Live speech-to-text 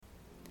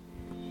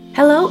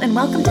Hello and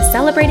welcome to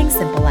Celebrating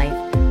Simple Life.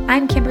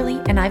 I'm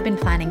Kimberly and I've been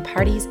planning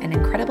parties and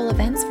incredible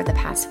events for the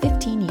past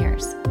 15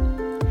 years.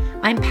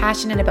 I'm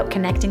passionate about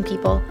connecting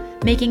people,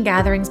 making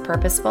gatherings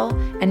purposeful,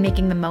 and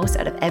making the most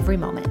out of every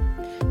moment.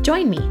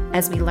 Join me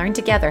as we learn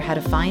together how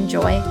to find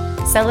joy,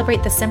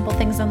 celebrate the simple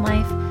things in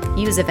life,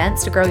 use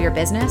events to grow your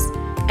business,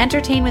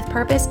 entertain with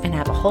purpose, and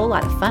have a whole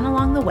lot of fun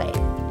along the way.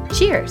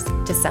 Cheers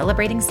to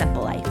Celebrating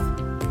Simple Life.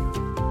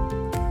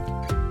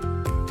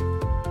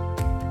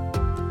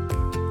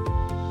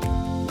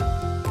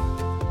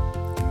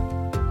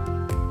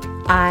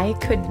 I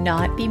could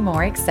not be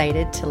more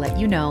excited to let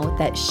you know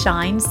that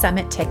Shine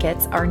Summit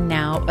tickets are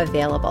now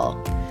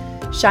available.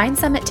 Shine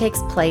Summit takes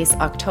place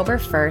October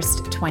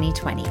 1st,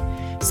 2020.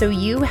 So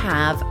you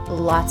have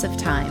lots of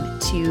time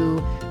to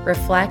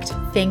reflect,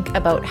 think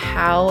about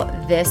how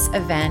this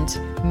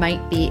event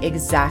might be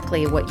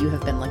exactly what you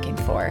have been looking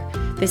for.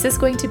 This is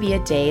going to be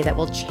a day that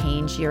will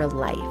change your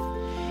life.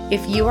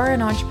 If you are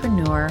an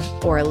entrepreneur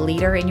or a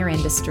leader in your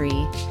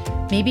industry,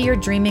 maybe you're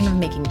dreaming of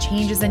making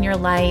changes in your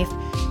life,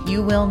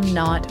 you will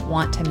not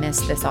want to miss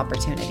this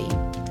opportunity.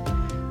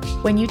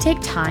 When you take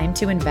time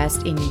to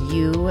invest in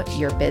you,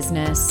 your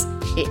business,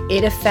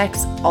 it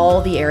affects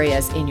all the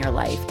areas in your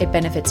life. It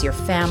benefits your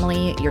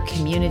family, your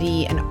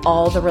community, and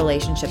all the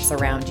relationships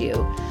around you.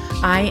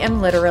 I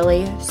am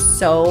literally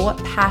so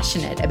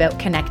passionate about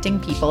connecting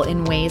people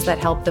in ways that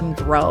help them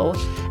grow,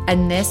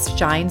 and this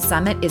Shine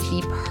Summit is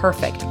the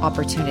perfect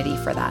opportunity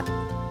for that.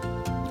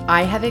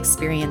 I have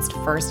experienced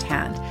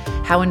firsthand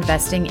how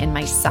investing in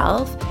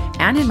myself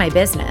and in my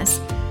business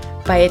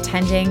by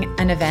attending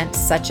an event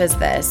such as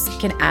this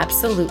can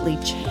absolutely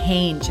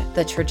change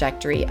the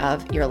trajectory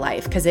of your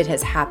life, because it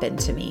has happened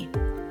to me.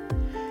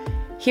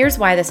 Here's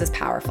why this is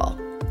powerful.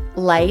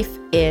 Life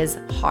is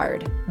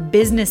hard.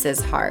 Business is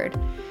hard.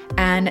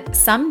 And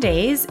some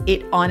days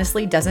it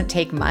honestly doesn't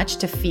take much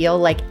to feel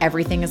like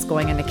everything is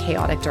going in a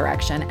chaotic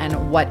direction.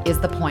 And what is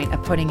the point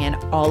of putting in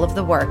all of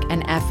the work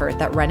and effort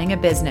that running a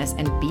business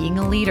and being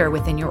a leader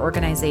within your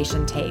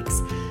organization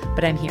takes?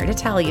 But I'm here to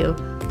tell you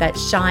that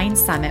Shine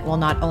Summit will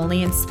not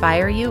only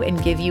inspire you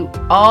and give you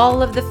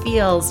all of the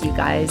feels, you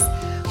guys,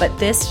 but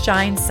this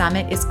Shine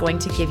Summit is going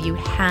to give you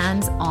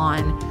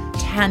hands-on,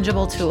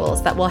 tangible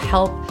tools that will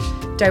help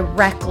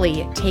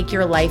directly take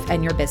your life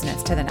and your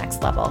business to the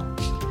next level.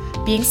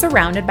 Being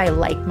surrounded by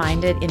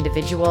like-minded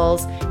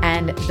individuals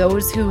and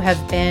those who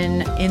have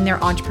been in their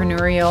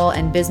entrepreneurial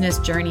and business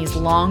journeys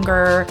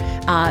longer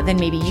than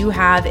maybe you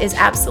have is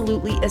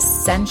absolutely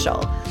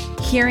essential.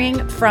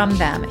 Hearing from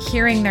them,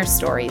 hearing their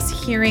stories,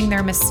 hearing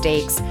their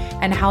mistakes,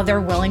 and how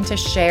they're willing to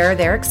share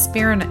their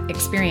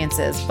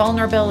experiences,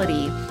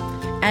 vulnerability,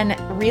 and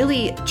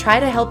really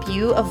try to help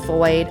you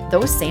avoid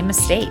those same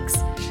mistakes.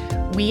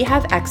 We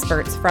have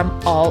experts from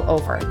all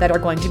over that are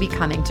going to be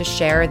coming to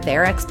share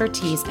their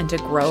expertise and to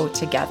grow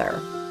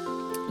together.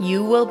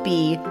 You will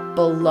be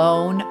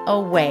blown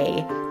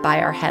away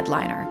by our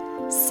headliner,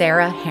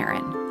 Sarah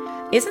Hearon.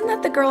 Isn't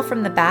that the girl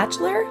from The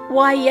Bachelor?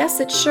 Why, yes,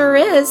 it sure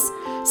is.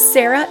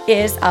 Sarah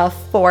is a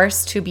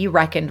force to be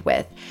reckoned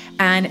with,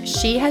 and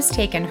she has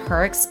taken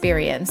her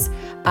experience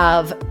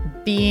of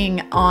being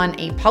on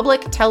a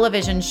public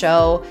television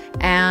show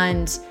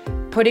and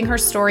putting her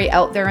story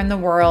out there in the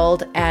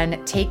world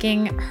and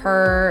taking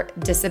her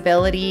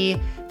disability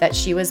that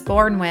she was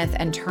born with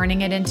and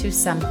turning it into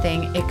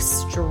something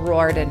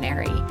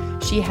extraordinary.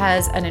 She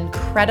has an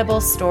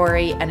incredible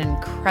story, an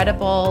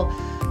incredible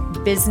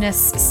business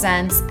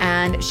sense,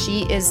 and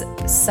she is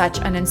such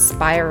an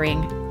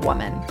inspiring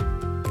woman.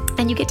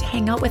 And you get to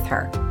hang out with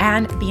her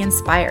and be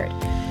inspired.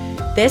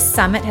 This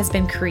summit has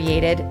been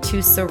created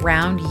to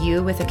surround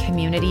you with a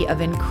community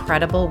of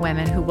incredible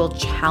women who will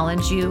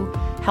challenge you,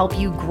 help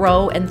you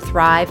grow and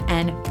thrive,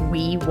 and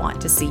we want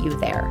to see you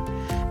there.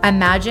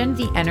 Imagine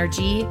the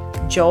energy,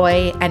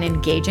 joy, and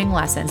engaging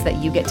lessons that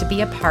you get to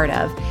be a part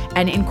of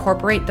and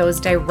incorporate those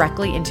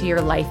directly into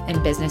your life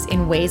and business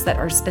in ways that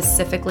are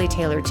specifically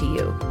tailored to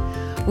you.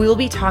 We will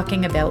be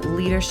talking about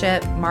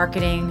leadership,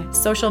 marketing,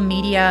 social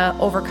media,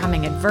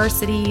 overcoming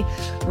adversity,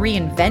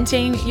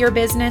 reinventing your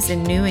business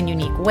in new and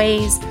unique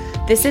ways.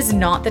 This is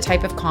not the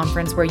type of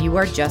conference where you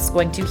are just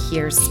going to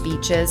hear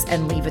speeches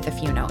and leave with a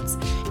few notes.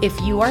 If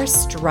you are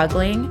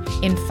struggling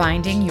in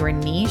finding your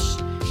niche,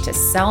 to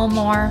sell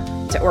more,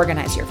 to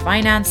organize your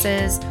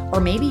finances,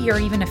 or maybe you're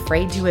even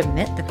afraid to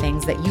admit the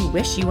things that you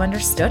wish you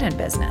understood in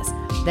business,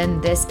 then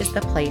this is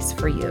the place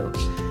for you.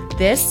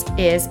 This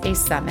is a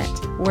summit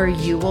where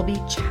you will be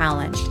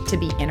challenged to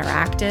be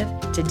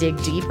interactive, to dig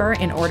deeper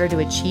in order to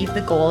achieve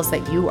the goals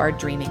that you are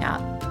dreaming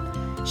up.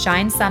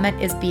 Shine Summit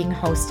is being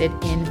hosted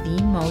in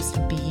the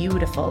most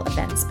beautiful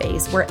event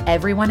space where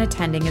everyone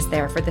attending is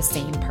there for the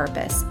same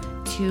purpose,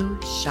 to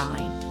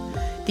shine.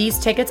 These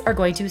tickets are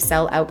going to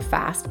sell out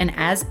fast, and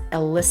as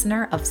a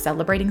listener of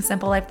Celebrating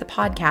Simple Life, the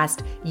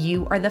podcast,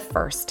 you are the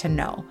first to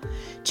know.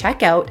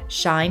 Check out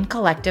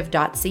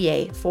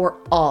shinecollective.ca for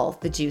all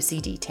the juicy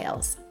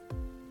details.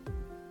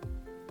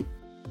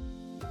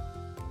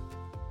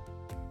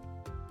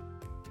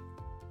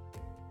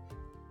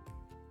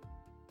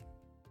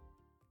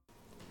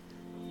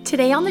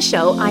 Today on the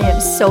show, I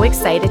am so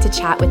excited to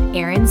chat with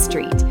Erin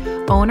Street,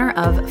 owner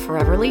of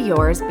Foreverly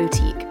Yours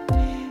Boutique.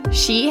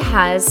 She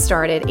has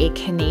started a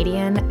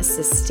Canadian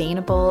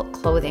sustainable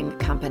clothing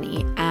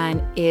company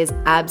and is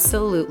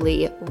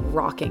absolutely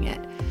rocking it.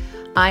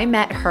 I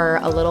met her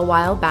a little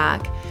while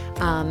back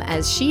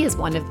as she is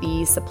one of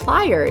the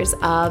suppliers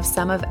of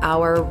some of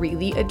our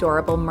really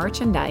adorable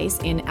merchandise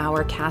in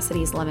our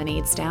Cassidy's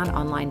Lemonade Stand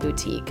online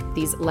boutique.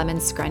 These lemon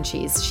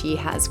scrunchies she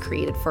has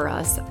created for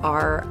us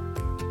are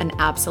an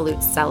absolute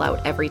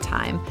sellout every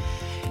time.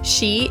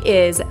 She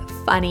is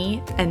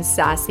funny and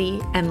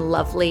sassy and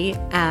lovely,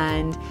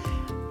 and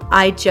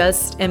I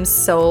just am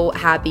so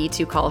happy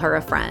to call her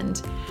a friend.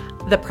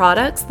 The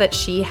products that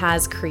she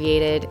has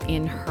created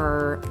in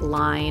her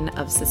line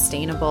of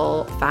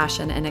sustainable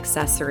fashion and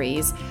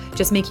accessories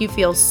just make you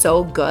feel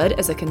so good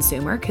as a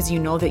consumer because you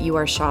know that you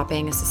are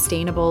shopping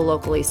sustainable,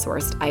 locally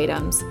sourced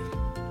items.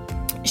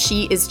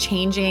 She is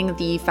changing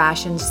the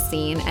fashion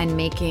scene and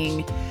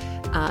making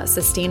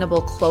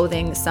sustainable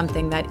clothing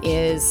something that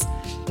is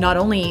not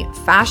only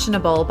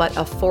fashionable but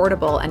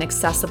affordable and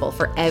accessible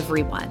for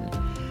everyone.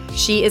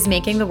 She is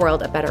making the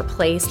world a better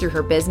place through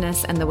her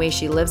business and the way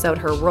she lives out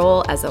her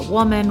role as a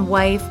woman,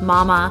 wife,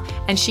 mama,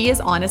 and she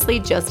is honestly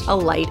just a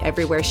light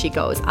everywhere she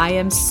goes. I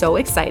am so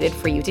excited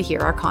for you to hear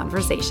our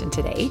conversation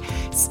today.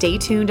 Stay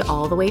tuned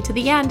all the way to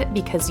the end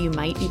because you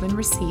might even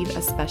receive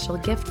a special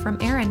gift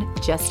from Erin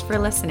just for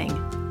listening.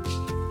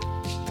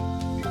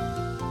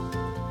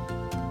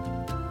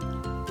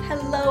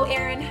 Hello,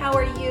 Erin. How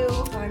are you?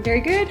 I'm very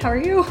good. How are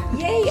you?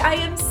 Yay! I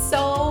am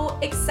so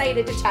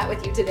excited to chat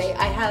with you today.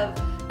 I have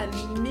a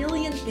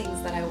million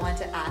things that I want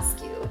to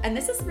ask you. And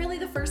this is really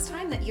the first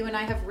time that you and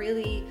I have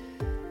really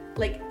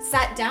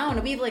sat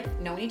down. We've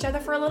known each other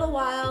for a little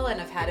while and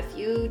have had a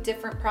few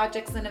different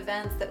projects and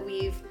events that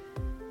we've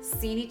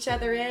seen each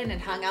other in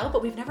and hung out,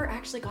 but we've never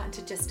actually gotten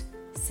to just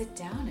sit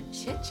down and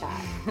chit chat.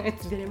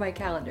 It's been in my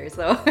calendar,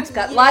 so I've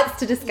got lots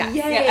to discuss.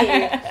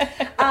 Yay!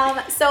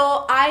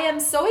 So I am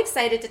so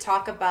excited to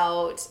talk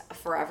about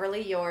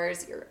Foreverly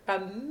Yours, your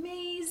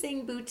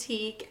amazing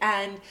boutique,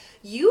 and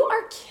you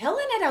are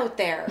killing it out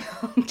there.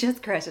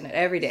 Just crushing it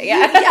every day.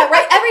 Yeah,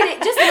 right. Every day,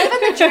 just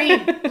living the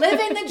dream.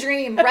 Living the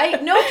dream,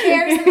 right? No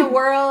cares in the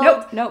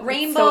world. Nope.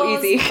 Rainbows, so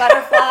easy.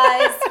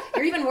 butterflies.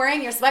 You're even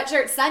wearing your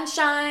sweatshirt,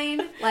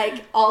 sunshine,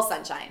 all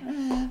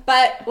sunshine.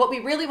 But what we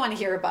really want to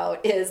hear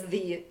about is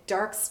the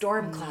dark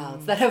storm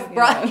clouds that have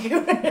brought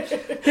you.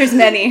 There's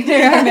many.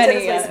 There are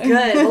many. This was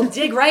good. We'll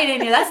dig right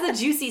in here. That's the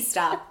juicy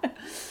stuff.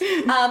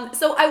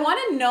 So I want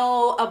to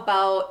know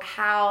about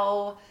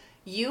how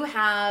you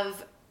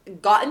have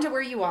gotten to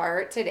where you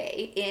are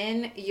today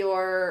in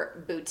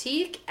your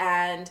boutique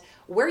and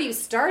where you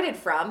started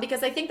from,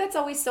 because I think that's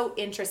always so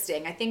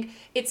interesting. I think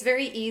it's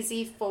very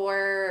easy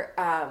for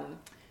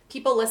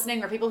people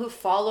listening or people who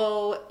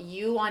follow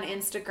you on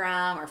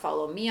Instagram or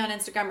follow me on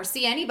Instagram or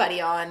see anybody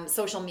on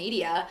social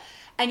media,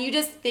 and you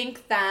just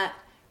think that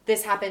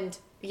this happened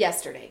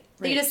yesterday.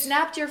 Right. You just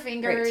snapped your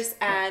fingers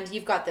and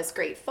you've got this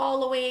great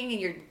following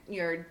and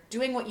you're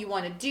doing what you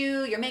want to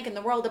do. You're making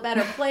the world a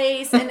better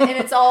place and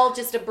it's all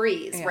just a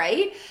breeze,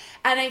 right?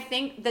 And I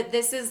think that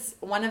this is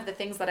one of the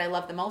things that I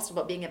love the most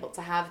about being able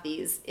to have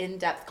these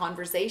in-depth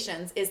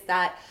conversations is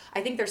that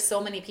I think there's so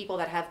many people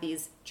that have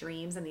these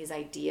dreams and these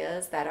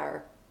ideas that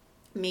are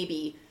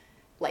maybe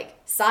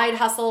side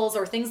hustles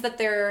or things that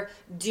they're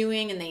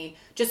doing, and they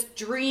just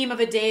dream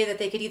of a day that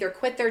they could either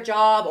quit their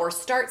job or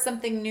start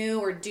something new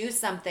or do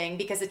something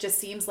because it just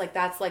seems like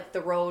that's the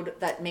road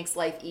that makes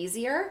life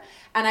easier.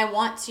 And I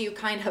want to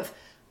kind of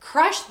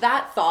crush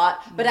that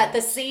thought, but at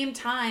the same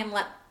time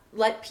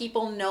let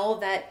people know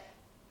that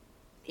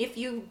if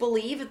you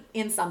believe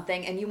in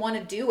something and you want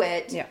to do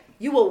it,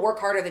 you will work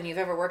harder than you've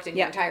ever worked in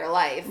your entire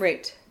life.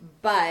 Right.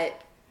 But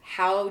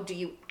how do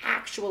you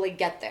actually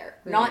get there?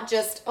 Right. Not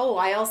just,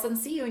 I also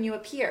see you and you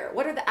appear.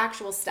 What are the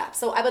actual steps?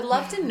 So I would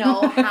love to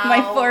know how...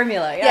 My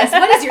formula. Yeah. Yes,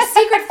 what is your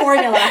secret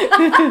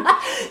formula?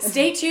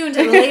 Stay tuned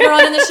later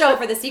on in the show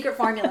for the secret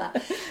formula.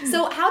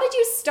 So how did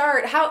you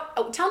start?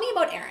 Tell me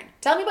about Erin.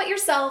 Tell me about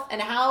yourself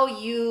and how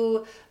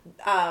you...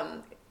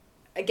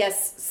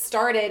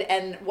 started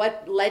and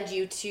what led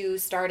you to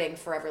starting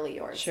Foreverly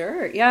Yours.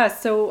 Sure. Yeah.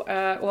 So,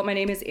 my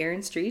name is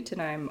Erin Street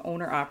and I'm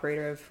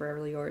owner-operator of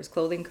Foreverly Yours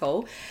Clothing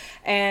Co.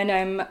 And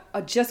I'm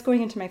just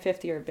going into my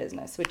 5th year of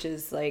business, which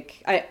is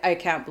I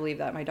can't believe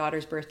that. My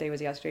daughter's birthday was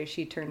yesterday.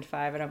 She turned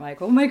 5 and I'm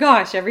like, oh my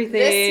gosh,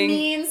 everything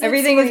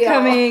is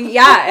coming.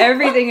 Yeah.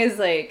 Everything is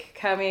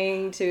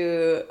coming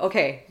to,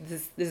 okay,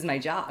 this is my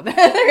job.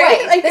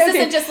 Right. This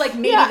isn't just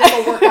maybe this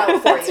will work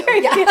out for you.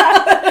 Right,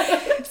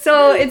 yeah.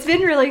 So it's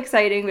been really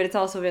exciting, but it's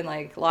also been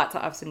lots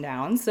of ups and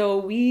downs.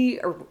 So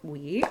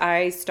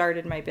I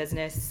started my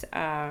business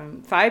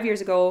 5 years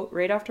ago,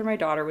 right after my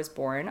daughter was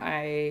born.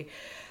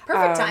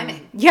 Perfect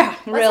timing. Yeah,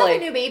 let's really.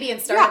 have a new baby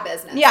and start a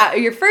business. Yeah,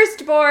 your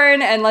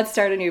firstborn, and let's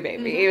start a new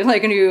baby,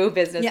 like a new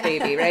business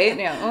baby, right?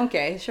 Yeah,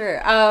 okay,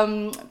 sure.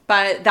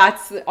 But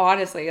that's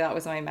honestly, that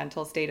was my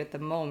mental state at the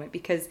moment,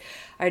 because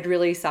I'd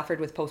really suffered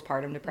with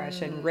postpartum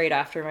depression right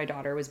after my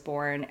daughter was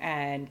born,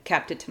 and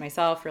kept it to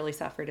myself, really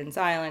suffered in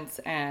silence,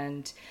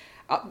 and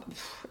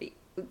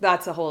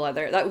that's a whole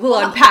other, that we'll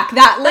unpack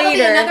that later. That'll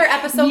be another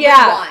episode.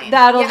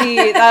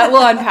 That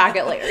we'll unpack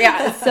it later.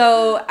 Yeah.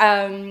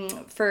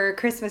 So for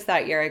Christmas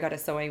that year, I got a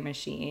sewing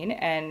machine,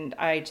 and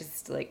I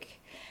just like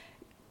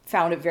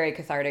found it very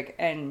cathartic,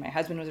 and my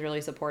husband was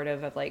really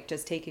supportive of like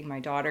just taking my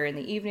daughter in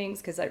the evenings,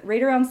 because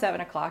right around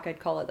 7:00, I'd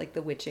call it like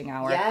the witching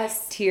hour.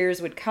 Yes.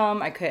 Tears would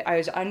come. I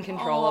was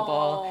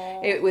uncontrollable.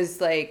 Aww. It was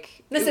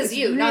like, this is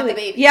you, really, not the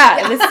baby.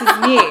 Yeah, this is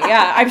me.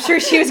 Yeah, I'm sure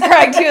she was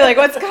crying too. Like,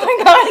 what's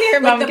going on here,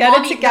 Mom? Like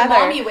Get it together. The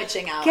mommy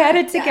witching hour. Get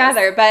it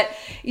together. Yes.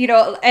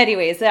 But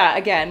anyways, yeah.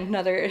 Again,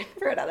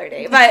 for another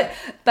day.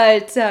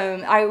 But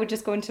I would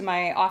just go into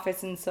my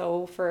office and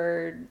sew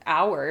for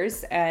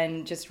hours,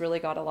 and just really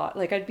got a lot.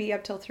 Like, I'd be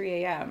up till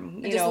 3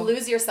 a.m. And just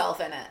lose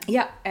yourself in it.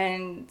 Yeah,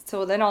 and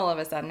so then all of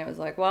a sudden it was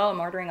like, well, I'm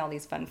ordering all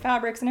these fun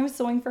fabrics, and I was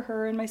sewing for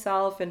her and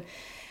myself, and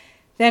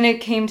then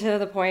it came to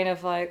the point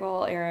of like,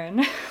 well,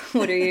 Erin,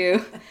 what do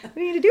you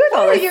need to do with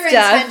all this stuff? What are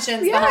your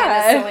intentions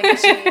behind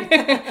this sewing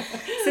machine?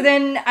 So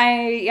then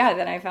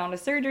I found a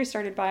serger,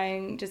 started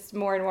buying just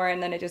more and more,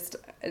 and then it just,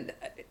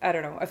 I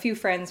don't know, a few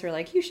friends were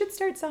like, you should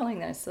start selling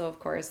this. So of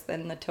course,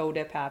 then the toe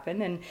dip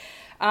happened, and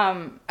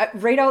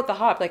right out the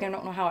hop, like I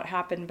don't know how it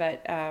happened,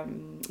 but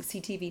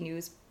CTV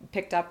News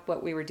picked up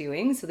what we were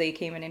doing, so they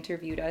came and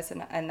interviewed us,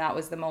 and that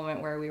was the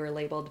moment where we were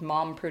labeled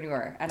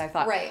mompreneur, and I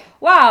thought,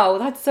 wow,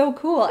 that's so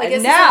cool. Like,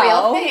 and now,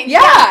 a real thing?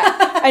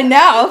 Yeah, and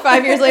now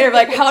 5 years later,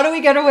 like, how do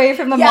we get away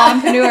from the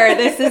mompreneur?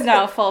 This is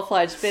now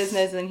full-fledged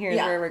business, and here's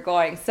where we're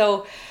going.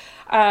 So,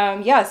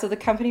 so the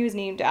company was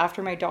named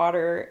after my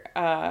daughter.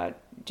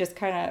 Just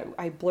kind of,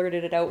 I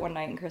blurted it out one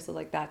night, and Chris was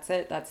like, that's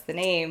it, that's the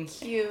name.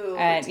 Cute.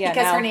 And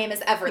because her name is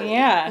Everly.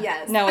 Yeah.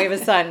 Yes. Now we have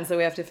a son, so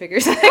we have to figure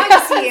something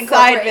out.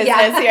 Side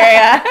business here,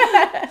 yeah.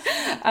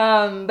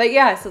 But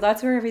yeah, so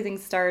that's where everything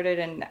started,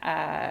 and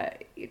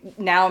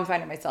now I'm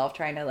finding myself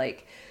trying to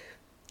like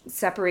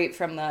separate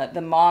from the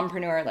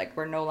mompreneur. Like,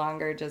 we're no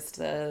longer just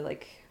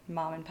like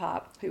mom and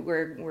pop.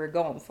 We're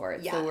going for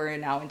it. Yeah. So we're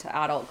now into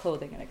adult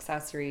clothing and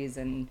accessories,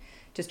 and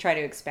just try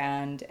to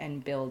expand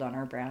and build on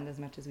our brand as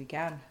much as we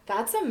can.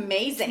 That's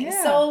amazing.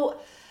 Yeah. So,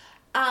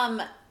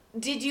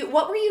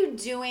 what were you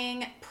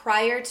doing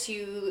prior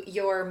to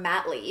your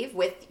mat leave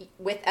with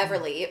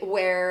Everly,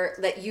 where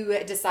that you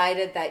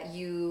decided that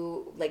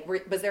you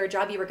was there a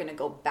job you were going to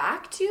go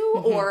back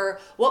to, or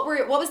what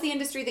was the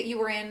industry that you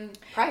were in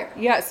prior?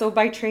 Yeah, so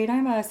by trade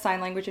I'm a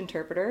sign language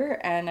interpreter,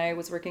 and I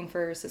was working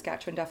for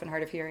Saskatchewan Deaf and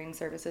Hard of Hearing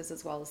Services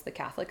as well as the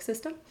Catholic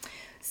system.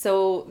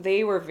 So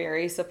they were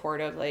very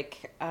supportive.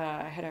 Like,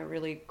 I had a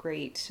really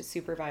great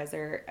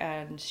supervisor,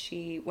 and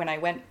when I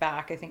went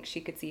back, I think she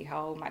could see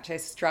how much I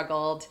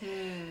struggled. So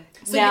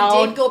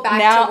you did go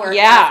back to work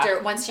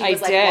after, once she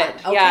was one.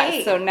 Okay.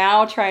 Yeah, so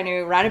now trying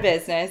to run a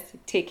business,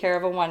 take care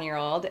of a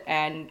 1-year-old,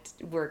 and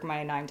work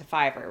my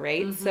 9-to-5er,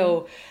 right?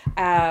 So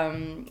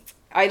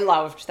I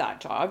loved that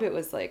job. It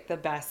was like the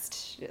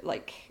best,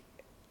 like,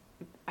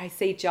 I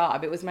say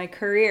job, it was my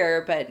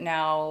career, but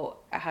now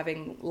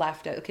having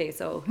left it, okay,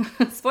 so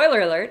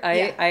spoiler alert,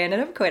 I ended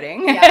up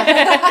quitting.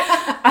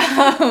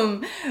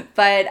 Yeah.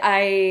 But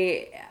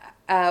I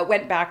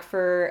went back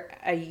for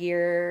a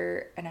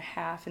year and a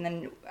half, and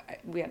then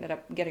we ended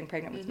up getting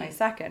pregnant with my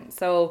second.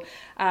 So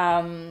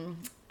I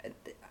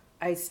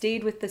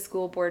stayed with the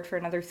school board for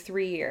another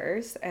 3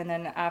 years, and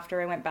then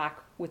after I went back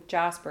with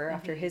Jasper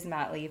after his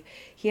mat leave,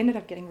 he ended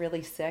up getting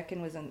really sick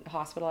and was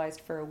hospitalized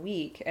for a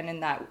week. And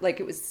in that, like,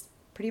 it was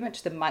pretty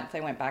much the month I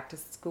went back to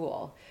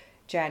school,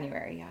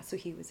 January. Yeah, so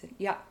he was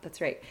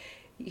that's right.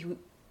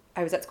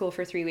 I was at school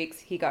for 3 weeks.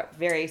 He got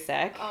very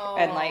sick,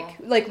 and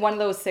like one of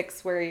those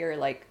sicks where you're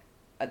like,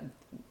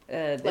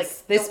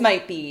 this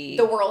might be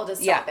the world is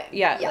stopping.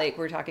 Yeah, like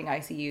we're talking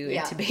ICU,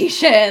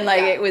 intubation.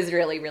 Like it was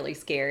really, really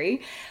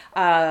scary.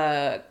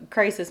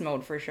 Crisis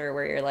mode for sure,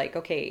 where you're like,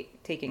 okay,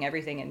 taking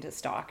everything into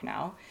stock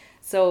now.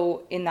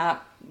 So in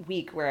that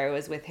week where I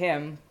was with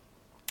him,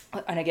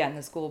 and again,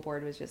 the school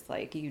board was just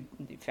like, you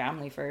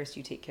family first,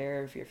 you take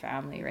care of your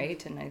family,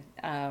 right?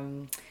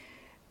 And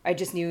I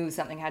just knew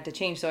something had to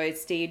change. So I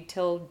stayed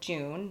till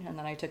June, and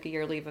then I took a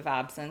year leave of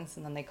absence,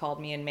 and then they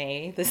called me in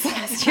May this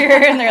last year,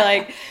 and they're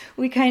like,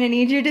 we kind of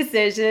need your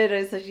decision.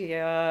 I said,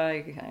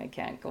 I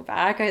can't go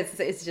back.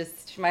 It's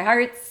just my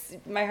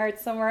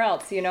heart's somewhere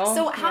else, you know?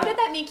 So how did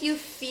that make you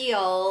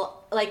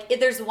feel? Like,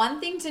 there's one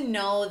thing to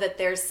know that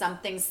there's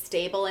something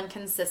stable and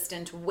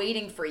consistent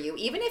waiting for you,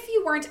 even if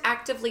you weren't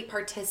actively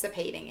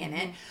participating in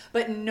it,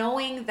 but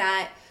knowing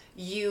that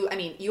you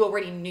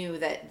already knew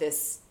that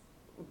this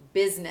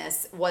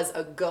business was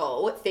a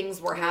go.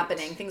 Things were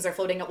happening. Things are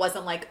floating. It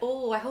wasn't like,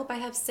 oh, I hope I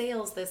have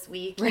sales this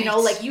week. Right. You know,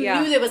 like you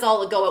knew it was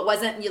all a go. It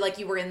wasn't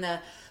you were in the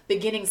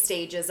beginning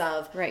stages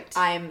of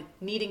I'm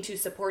needing to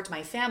support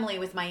my family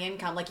with my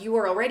income. Like you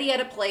were already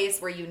at a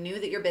place where you knew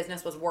that your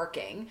business was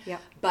working. Yeah.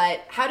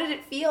 But how did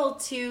it feel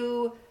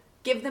to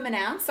give them an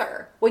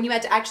answer when you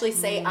had to actually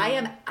say, I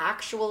am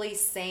actually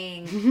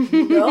saying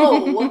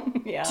no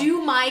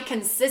to my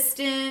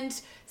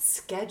consistent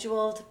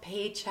scheduled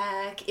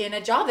paycheck in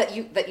a job that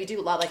you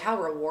do love? Like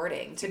how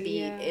rewarding to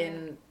be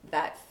in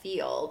that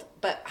field.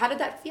 But how did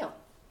that feel?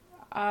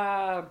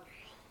 I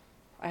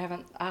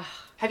haven't.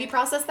 Have you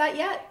processed that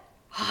yet?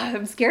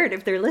 I'm scared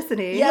if they're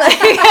listening. Yeah.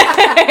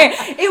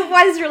 It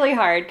was really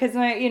hard because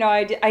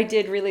I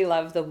did really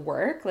love the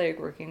work, like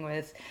working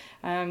with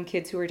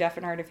kids who were deaf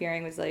and hard of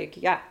hearing was like,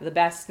 the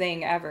best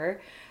thing ever.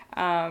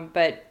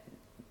 But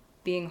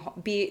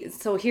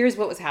so here's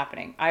what was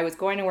happening. I was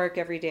going to work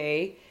every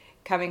day,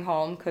 coming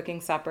home,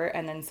 cooking supper,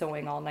 and then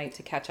sewing all night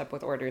to catch up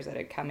with orders that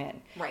had come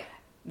in. Right.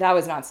 That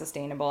was not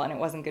sustainable, and it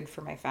wasn't good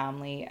for my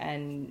family,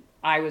 and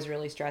I was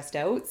really stressed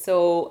out.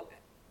 So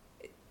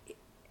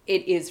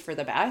it is for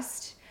the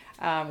best.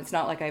 It's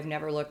not like I've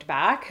never looked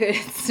back.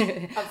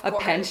 A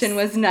pension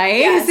was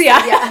nice.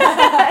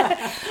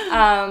 Yes.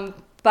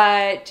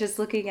 But just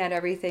looking at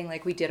everything,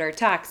 like we did our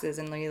taxes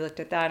and we looked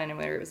at that and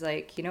it was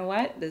like, you know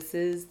what, this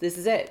is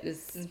it.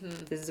 This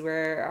is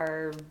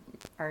where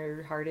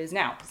our heart is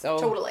now. So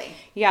totally.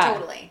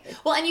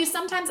 Well, and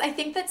I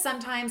think that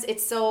sometimes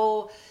it's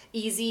so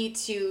easy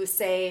to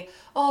say,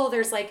 oh,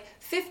 there's like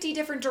 50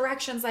 different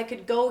directions I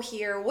could go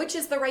here. Which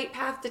is the right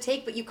path to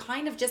take? But you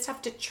kind of just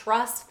have to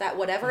trust that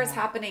whatever is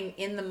happening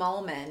in the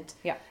moment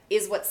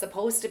is what's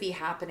supposed to be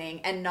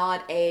happening and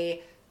not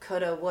a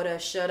coulda, woulda,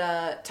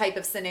 shoulda type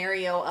of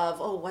scenario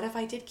of, oh, what if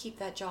I did keep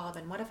that job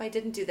and what if I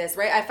didn't do this,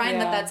 right? I find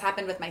that that's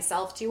happened with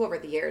myself too over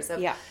the years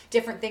of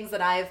different things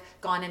that I've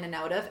gone in and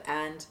out of,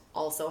 and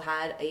also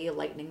had a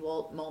lightning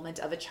bolt moment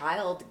of a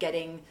child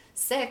getting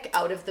sick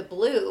out of the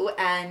blue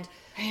and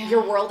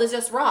your world is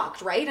just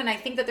rocked, right? And I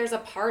think that there's a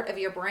part of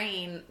your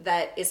brain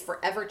that is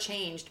forever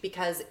changed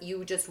because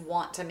you just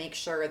want to make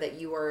sure that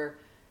you are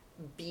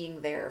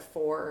being there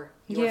for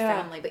your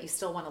family, but you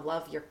still want to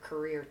love your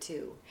career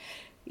too.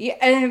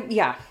 And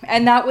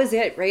that was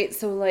it, right?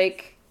 So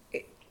like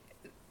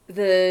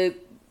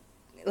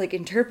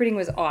interpreting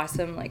was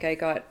awesome. Like I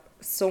got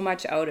so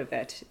much out of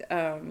it.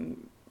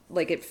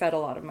 Like it fed a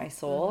lot of my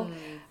soul.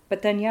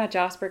 But then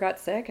Jasper got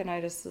sick and I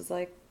just was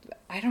like,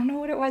 I don't know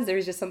what it was. There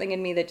was just something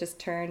in me that just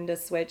turned a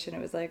switch and it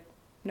was like,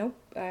 nope.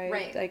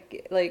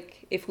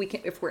 If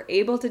we're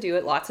able to do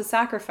it, lots of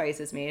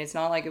sacrifices made. It's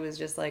not like it was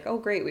just like, oh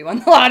great, we won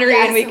the lottery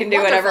and we can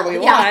do whatever we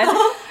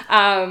want.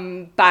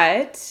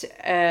 But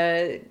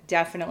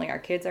definitely our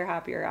kids are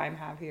happier. I'm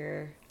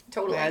happier.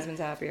 Totally. My husband's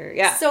happier.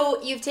 Yeah.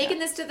 So you've taken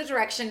this to the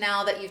direction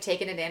now that you've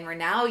taken it in where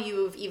now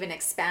you've even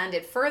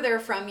expanded further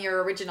from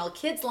your original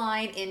kids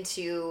line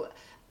into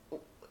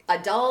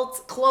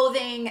adult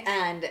clothing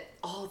and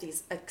all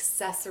these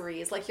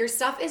accessories. Like your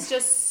stuff is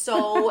just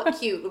so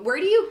cute. Where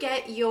do you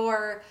get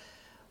your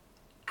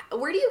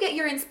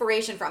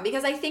inspiration from?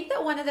 Because I think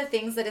that one of the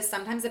things that is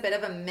sometimes a bit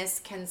of a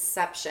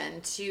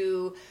misconception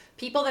to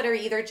people that are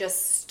either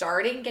just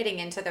starting getting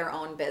into their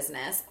own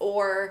business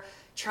or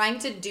trying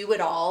to do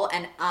it all,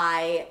 and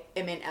I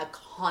am in a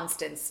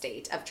constant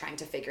state of trying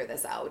to figure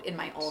this out in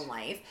my own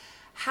life.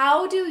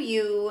 How do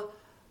you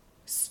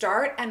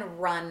start and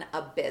run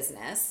a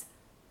business,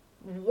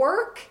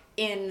 work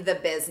in the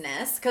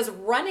business, because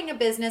running a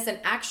business and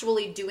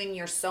actually doing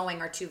your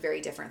sewing are two very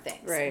different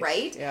things,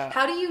 right? Yeah.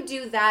 How do you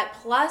do that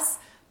plus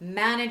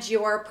manage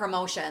your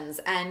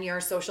promotions and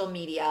your social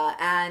media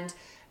and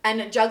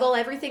juggle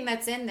everything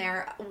that's in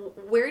there?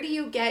 Where do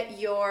you get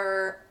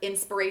your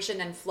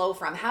inspiration and flow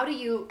from? How do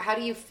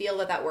you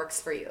feel that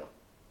works for you?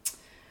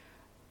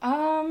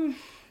 Oh,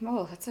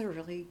 that's a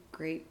really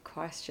great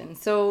question.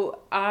 So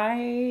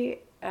I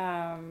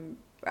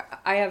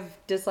have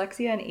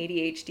dyslexia and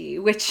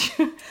ADHD, which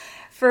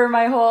for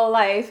my whole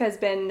life has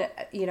been,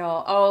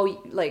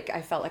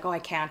 I felt like, I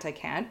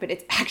can't, but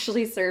it's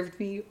actually served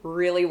me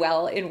really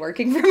well in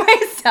working for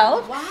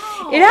myself.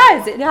 Wow. It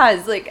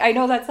has. Like, I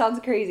know that sounds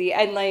crazy.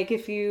 And like,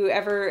 if you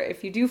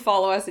do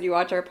follow us and you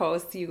watch our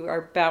posts, you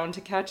are bound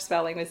to catch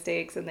spelling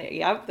mistakes. And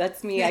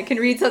that's me. I can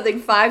read something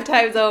 5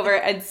 times over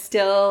and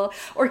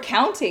or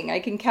counting. I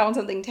can count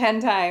something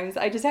 10 times.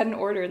 I just had an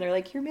order and they're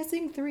like, you're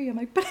missing 3. I'm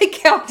like, but I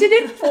counted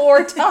it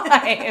 4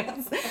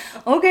 times.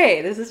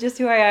 Okay, this is just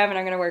who I am and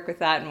I'm going to work with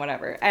that and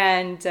whatever.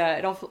 And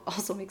it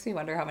also makes me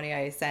wonder how many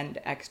I send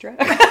extra.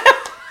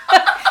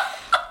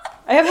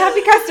 I have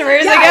happy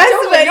customers, I guess.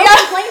 Totally. No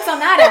complaints on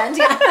that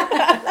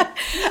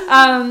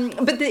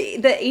end. But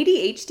the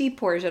ADHD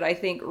portion, I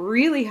think,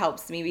 really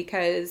helps me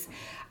because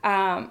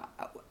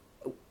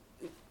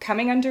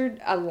coming under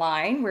a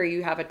line where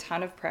you have a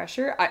ton of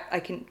pressure, I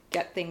can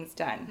get things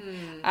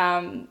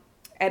done.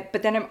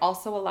 but then I'm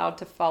also allowed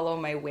to follow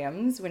my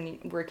whims when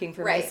working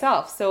for Right.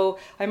 myself. So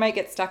I might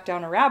get stuck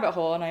down a rabbit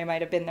hole and I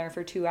might have been there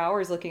for 2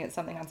 hours looking at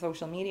something on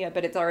social media,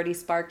 but it's already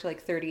sparked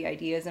like 30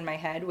 ideas in my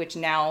head, which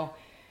now,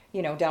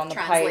 you know, down the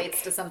Translates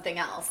pike. to something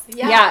else.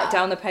 Yeah,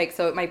 down the pike.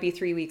 So it might be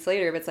 3 weeks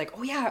later, but it's like,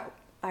 oh yeah,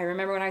 I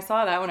remember when I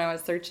saw that when I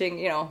was searching,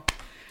 you know,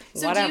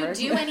 So whatever.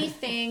 do you do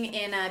anything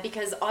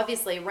because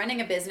obviously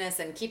running a business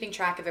and keeping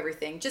track of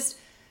everything, just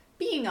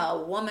being a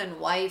woman,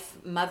 wife,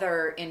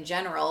 mother in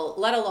general,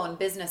 let alone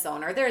business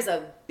owner, there's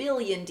a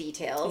billion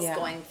details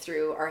going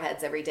through our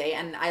heads every day.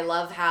 And I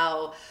love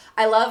how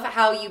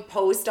you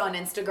post on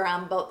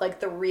Instagram about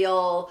like the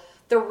real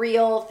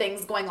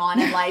things going on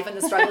in life and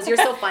the struggles. You're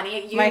so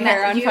funny. My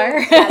hair on fire.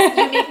 Yes,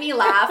 you make me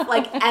laugh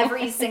like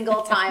every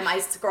single time I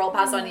scroll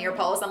past one of your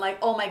posts. I'm like,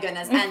 oh my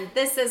goodness. And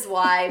this is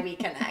why we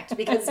connect,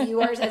 because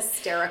you are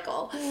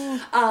hysterical.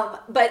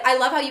 But I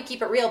love how you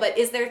keep it real. But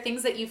is there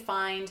things that you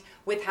find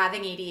with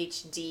having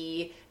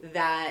ADHD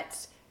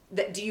that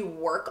do you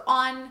work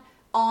on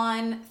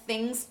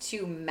things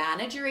to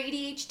manage your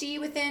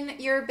ADHD within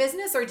your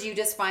business? Or do you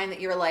just find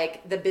that you're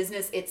like, the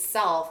business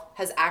itself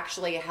has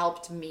actually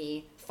helped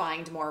me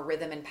find more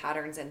rhythm and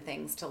patterns and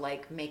things to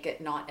like make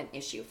it not an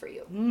issue for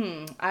you?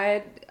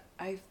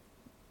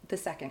 The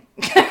second.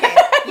 Okay.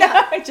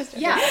 Yeah.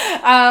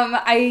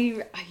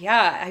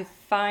 I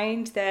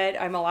find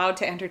that I'm allowed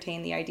to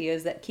entertain the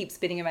ideas that keep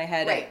spinning in my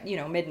head at, you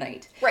know,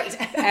 midnight. Right.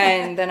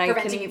 And then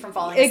preventing you from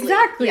falling asleep.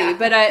 Exactly. Yeah.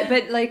 But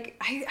like,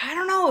 I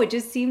don't know. It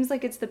just seems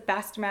like it's the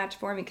best match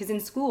for me. Because in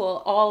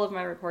school, all of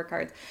my report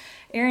cards,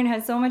 Erin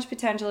has so much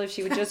potential if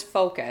she would just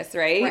focus,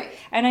 right? Right.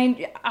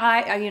 And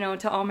I, you know,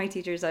 to all my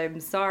teachers, I'm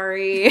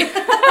sorry.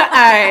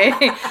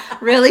 I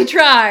really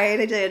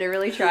tried. I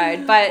really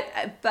tried. But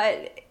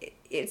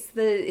it's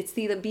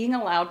the being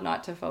allowed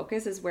not to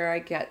focus is where I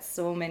get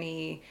so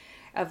many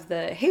of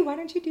the, hey, why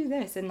don't you do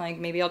this? And like,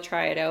 maybe I'll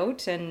try it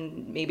out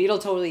and maybe it'll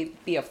totally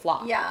be a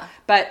flop. Yeah.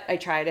 But I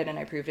tried it and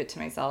I proved it to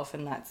myself,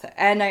 and that's it.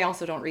 And I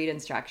also don't read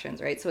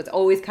instructions, right? So it's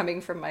always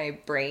coming from my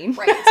brain.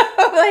 Right.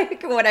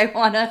 Like what I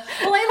want to.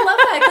 Well, I love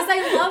that, because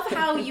I love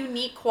how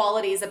unique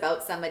qualities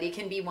about somebody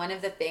can be one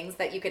of the things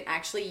that you can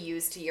actually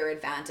use to your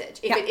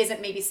advantage. If it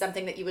isn't maybe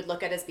something that you would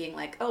look at as being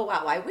like, oh,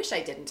 wow, I wish I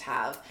didn't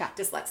have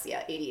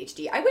dyslexia,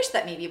 ADHD. I wish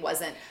that maybe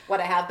wasn't what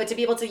I have. But to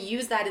be able to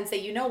use that and say,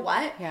 you know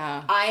what?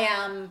 Yeah. I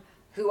am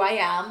who I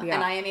am,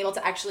 and I am able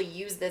to actually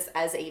use this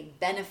as a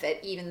benefit,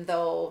 even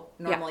though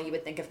normally you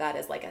would think of that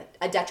as like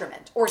a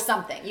detriment or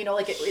something, you know,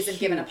 like it isn't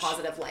given a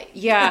positive light.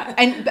 Yeah.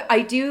 And but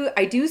I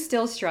do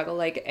still struggle.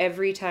 Like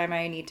every time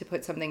I need to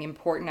put something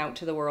important out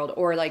to the world,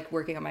 or like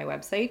working on my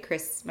website,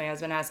 Chris, my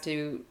husband, has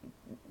to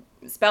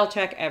spell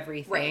check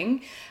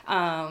everything.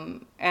 Right.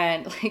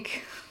 And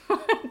like, do you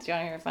want to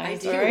hear a funny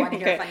story? I do want to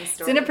hear a funny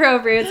story. It's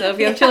inappropriate, so if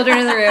you have children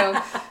in the room,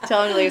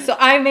 tell them to leave. So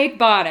I make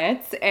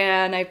bonnets,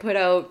 and I put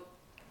out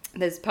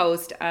this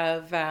post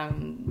of,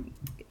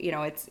 you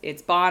know,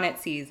 it's bonnet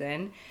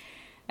season,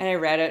 and I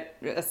read it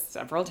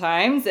several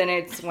times, and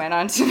it went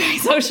onto my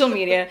social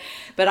media,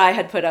 but I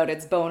had put out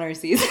it's boner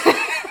season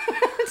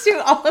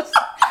to all the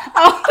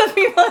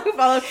people who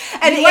followed,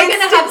 and you are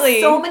going to have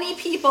so many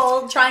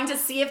people trying to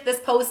see if this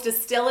post is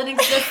still in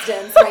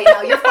existence right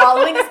now. Your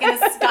following is going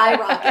to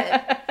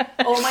skyrocket.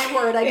 Oh my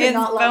word, I could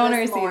not love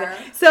this more.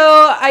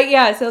 So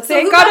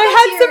thank God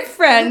I had some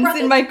friends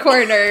in my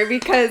corner,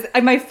 because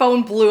my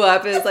phone blew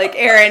up. It was like,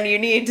 Erin, you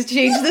need to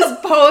change this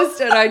post,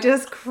 and I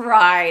just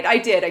cried. I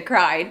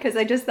cried, because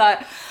I just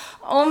thought,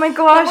 oh my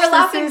gosh, but we're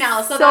laughing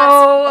now, so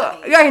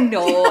that's funny. I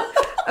know.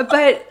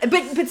 But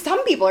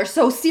some people are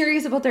so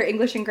serious about their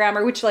English and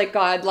grammar, which, like,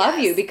 God love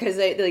you, because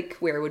like,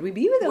 where would we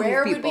be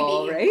without these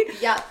people, right?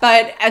 Yeah.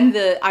 But I'm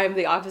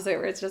the opposite,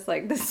 where it's just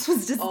like, this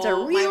was just a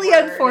really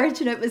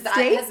unfortunate mistake.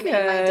 That has made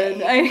my day.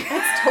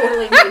 That's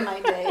totally made my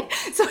day.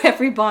 So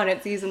every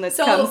bonnet season that's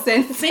come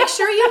since. Make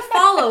sure you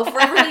follow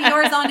Forever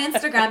Yours on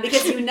Instagram,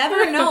 because you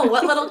never know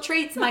what little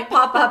treats might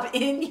pop up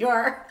in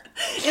your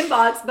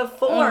inbox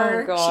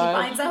before she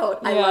finds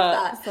out. I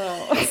love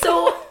that.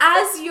 So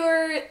as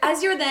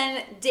you're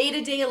then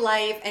day-to-day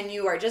life, and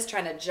you are just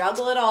trying to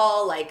juggle it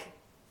all like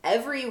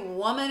every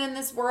woman in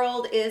this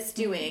world is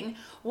doing,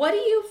 what do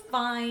you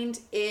find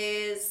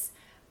is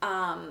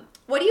the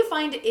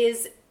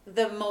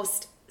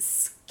most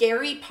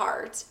scary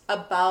part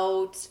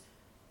about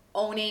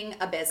owning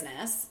a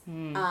business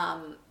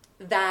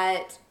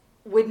that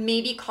would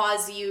maybe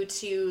cause you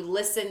to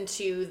listen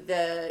to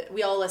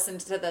we all listen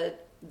to the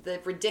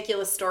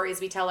ridiculous stories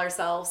we tell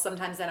ourselves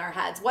sometimes in our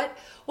heads? What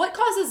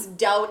causes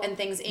doubt and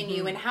things in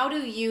you, and how do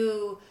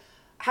you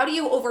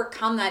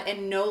overcome that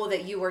and know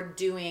that you are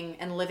doing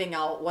and living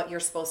out what you're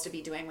supposed to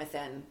be doing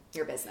within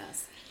your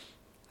business?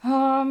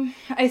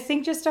 I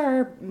think just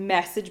our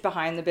message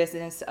behind the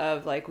business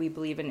of, like, we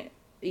believe in,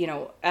 you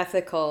know,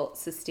 ethical,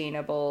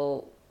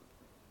 sustainable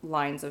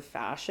lines of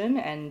fashion,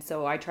 and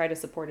so I try to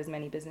support as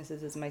many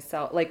businesses as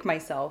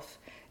myself.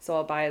 So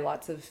I'll buy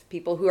lots of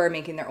people who are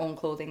making their own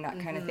clothing, that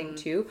kind of thing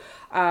too.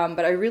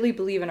 But I really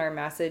believe in our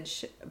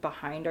message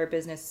behind our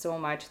business so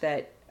much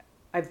that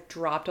I've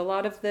dropped a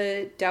lot of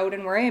the doubt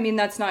and worry. I mean,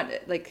 that's not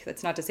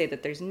to say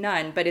that there's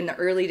none, but in the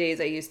early days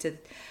I used to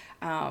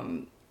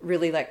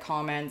really let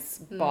comments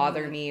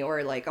bother me,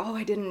 or like, oh,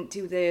 I didn't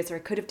do this, or I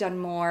could have done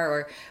more,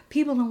 or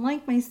people don't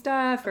like my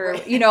stuff, or,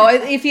 you know,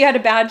 if you had a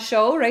bad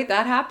show, right,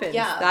 that happens.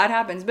 Yeah. That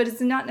happens. But it's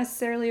not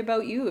necessarily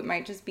about you. It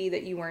might just be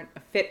that you weren't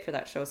a fit for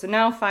that show. So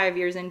now 5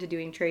 years into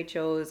doing trade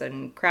shows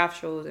and craft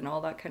shows and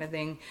all that kind of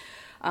thing,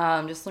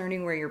 just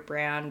learning where your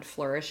brand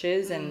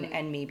flourishes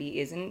and maybe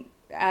isn't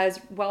as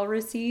well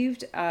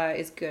received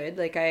is good.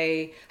 Like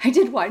I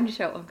did one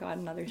show. Oh God,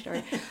 another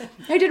story.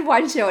 I did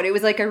one show and it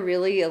was like a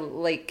really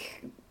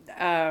like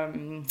I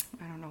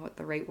don't know what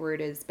the right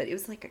word is, but it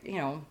was like, you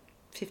know,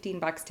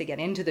 $15 to get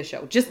into the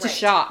show, just to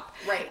shop.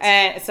 Right.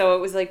 And so it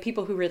was like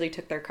people who really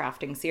took their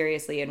crafting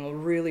seriously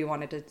and really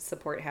wanted to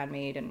support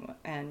handmade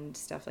and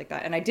stuff like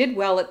that. And I did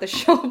well at the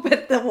show,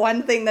 but the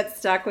one thing that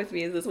stuck with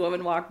me is this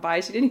woman walked by.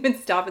 She didn't even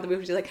stop at the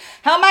booth. She's like,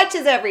 how much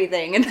is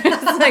everything? And I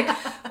was like,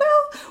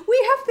 well,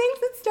 we have things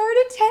that start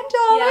at $10.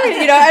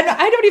 Yeah. You know, and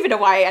I don't even know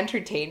why I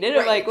entertained it.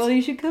 I'm like, well,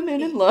 you should come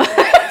in and look.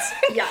 Right.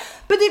 Yeah.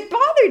 But it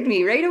bothered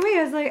me right away.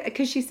 I was like,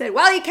 because she said,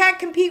 well, you can't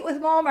compete with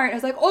Walmart. I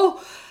was like,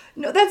 oh,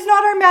 no, that's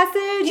not our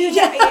message.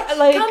 Yeah.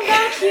 Like, come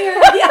back here.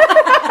 Yeah.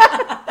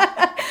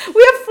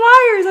 We have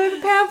flyers. I have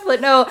a pamphlet.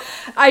 No,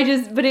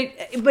 but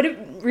it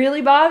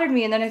really bothered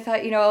me. And then I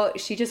thought, you know,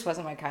 she just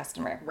wasn't my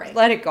customer. Right.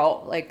 Let it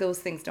go. Like, those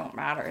things don't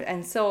matter.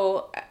 And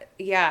so,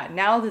 yeah,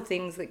 now the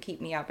things that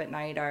keep me up at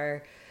night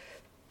are,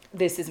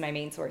 this is my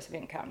main source of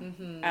income.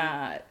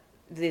 Mm-hmm.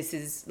 This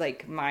is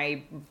like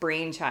my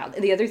brainchild.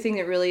 The other thing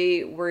that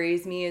really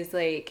worries me is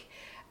like,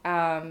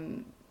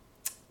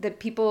 that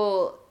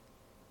people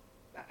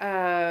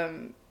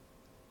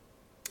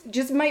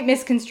just might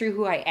misconstrue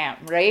who I am,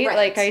 right?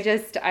 Like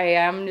I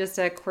am just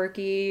a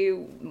quirky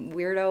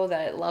weirdo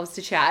that loves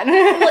to chat.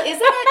 Well,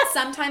 isn't it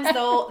sometimes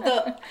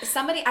though,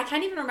 somebody, I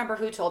can't even remember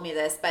who told me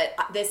this, but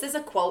this is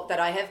a quote that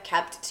I have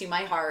kept to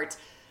my heart.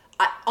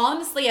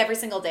 Honestly, every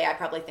single day I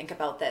probably think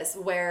about this,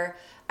 where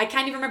I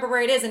can't even remember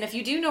where it is. And if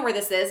you do know where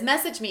this is,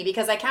 message me,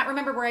 because I can't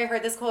remember where I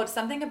heard this quote.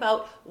 Something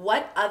about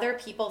what other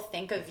people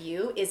think of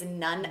you is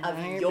none of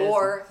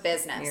your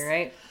business. You're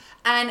right.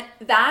 And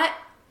that,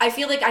 I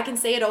feel like I can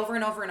say it over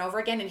and over and over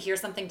again and hear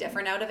something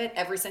different out of it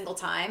every single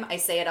time I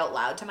say it out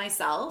loud to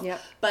myself.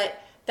 Yep.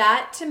 But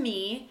that, to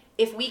me,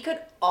 if we could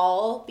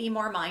all be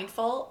more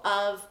mindful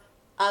of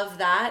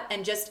that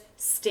and just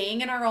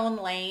staying in our own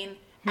lane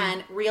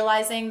and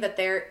realizing that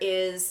there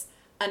is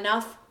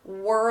enough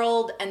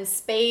world and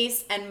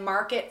space and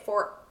market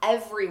for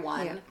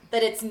everyone,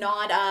 that it's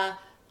not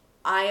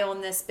I own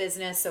this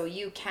business, so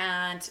you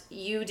can't.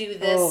 You do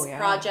this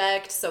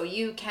project, so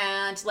you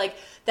can't. Like,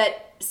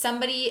 that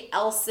somebody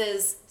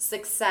else's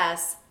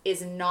success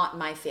is not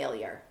my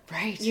failure.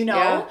 Right. You know?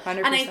 Yeah,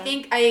 100%. And I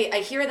think I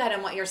hear that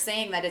in what you're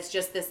saying, that it's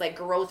just this like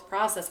growth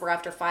process where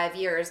after 5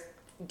 years,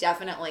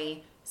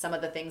 definitely some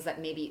of the things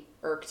that maybe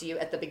irked you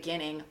at the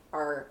beginning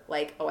are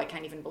like, oh, I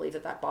can't even believe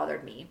that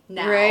bothered me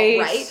now.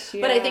 Right?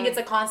 Yeah. But I think it's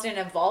a constant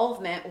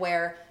involvement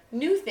where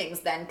new things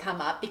then come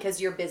up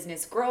because your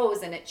business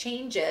grows and it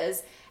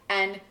changes,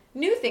 and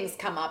new things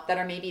come up that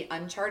are maybe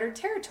uncharted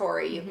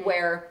territory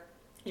where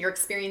you're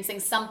experiencing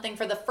something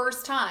for the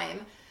first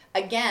time,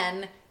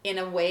 again, in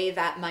a way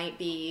that might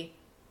be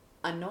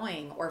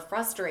annoying or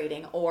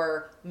frustrating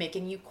or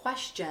making you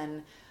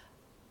question,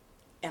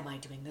 am I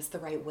doing this the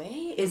right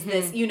way? Is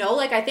this, you know,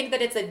 like, I think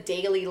that it's a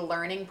daily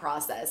learning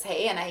process.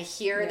 Hey, and I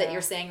hear that you're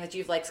saying that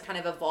you've like kind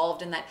of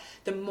evolved, and that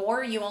the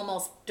more you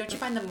almost, don't you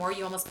find the more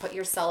you almost put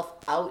yourself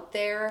out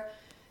there,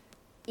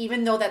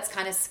 even though that's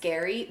kind of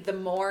scary, the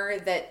more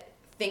that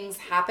things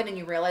happen and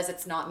you realize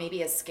it's not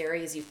maybe as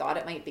scary as you thought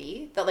it might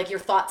be, that like your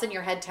thoughts in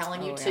your head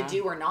telling you to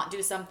do or not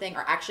do something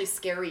are actually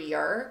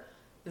scarier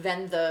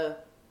than the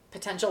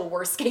potential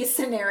worst case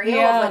scenario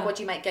of like what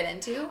you might get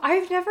into?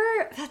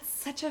 That's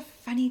such a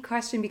funny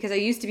question, because I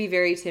used to be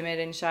very timid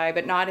and shy,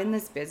 but not in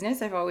this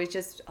business. I've always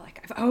just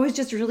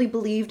really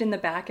believed in the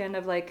back end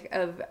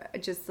of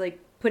just like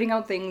putting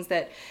out things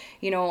that,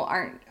 you know,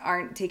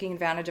 aren't taking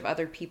advantage of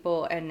other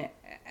people and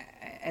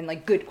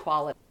like good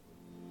quality.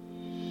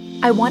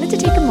 I wanted to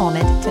take a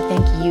moment to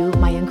thank you,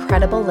 my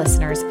incredible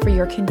listeners, for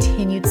your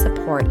continued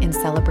support in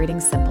Celebrating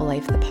Simple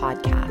Life, the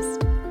podcast.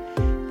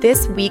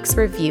 This week's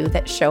review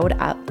that showed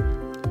up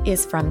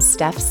is from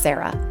Steph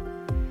Sarah,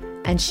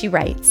 and she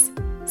writes,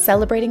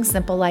 "Celebrating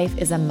Simple Life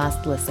is a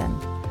must listen.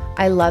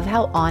 I love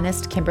how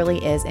honest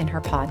Kimberly is in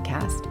her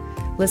podcast.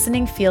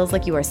 Listening feels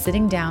like you are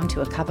sitting down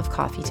to a cup of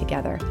coffee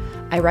together.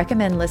 I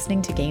recommend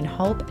listening to gain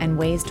hope and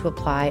ways to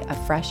apply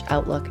a fresh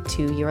outlook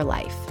to your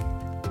life."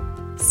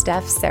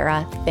 Steph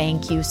Sarah,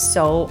 thank you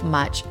so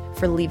much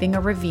for leaving a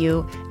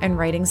review and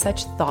writing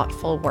such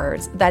thoughtful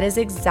words. That is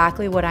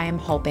exactly what I am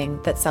hoping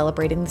that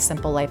Celebrating the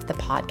Simple Life, the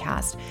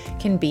podcast,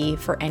 can be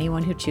for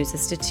anyone who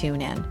chooses to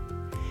tune in.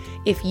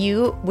 If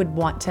you would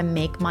want to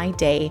make my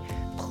day,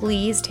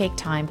 please take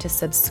time to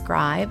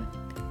subscribe,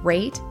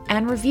 rate,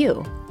 and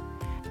review.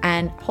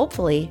 And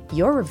hopefully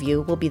your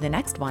review will be the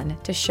next one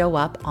to show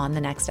up on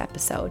the next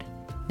episode.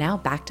 Now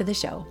back to the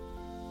show.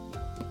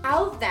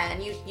 How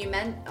then, you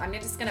meant, I'm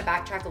just going to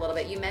backtrack a little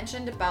bit. You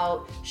mentioned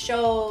about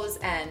shows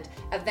and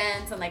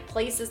events and like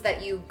places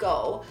that you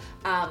go.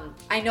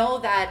 I know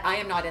that I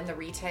am not in the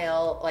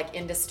retail like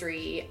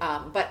industry,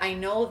 but I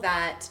know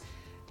that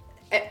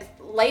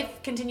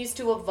life continues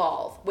to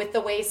evolve with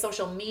the way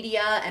social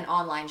media and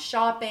online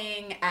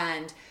shopping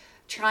and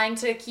trying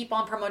to keep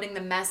on promoting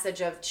the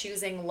message of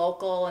choosing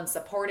local and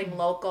supporting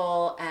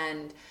local.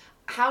 And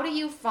how do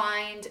you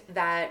find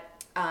that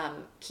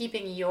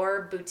keeping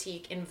your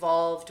boutique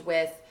involved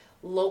with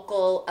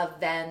local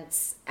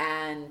events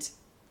and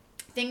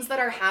things that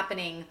are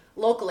happening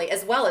locally,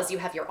 as well as you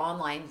have your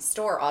online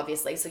store,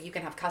 obviously, so you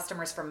can have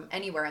customers from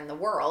anywhere in the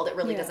world. It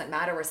really doesn't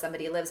matter where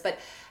somebody lives. But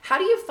how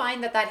do you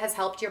find that has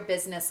helped your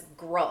business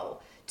grow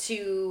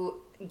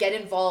to get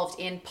involved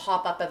in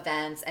pop-up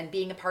events and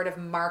being a part of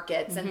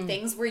markets and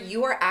things where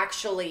you are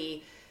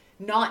actually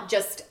not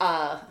just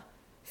a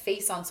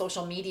face on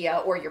social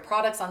media or your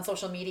products on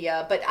social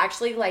media, but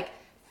actually like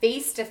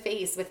face to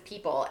face with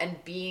people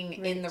and being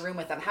in the room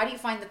with them? How do you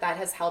find that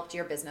has helped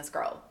your business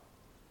grow?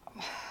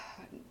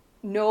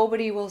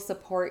 Nobody will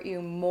support you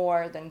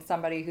more than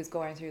somebody who's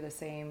going through the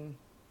same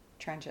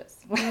trenches.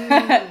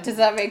 Does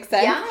that make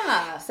sense?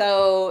 Yeah.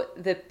 So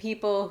the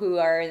people who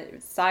are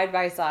side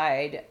by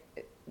side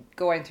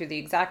going through the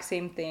exact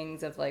same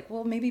things of like,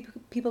 well, maybe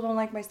people don't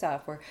like my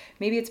stuff, or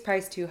maybe it's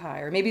priced too high,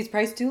 or maybe it's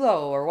priced too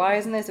low, or why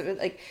isn't this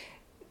like,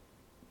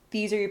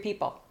 these are your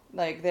people.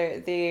 Like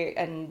they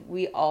and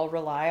we all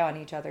rely on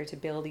each other to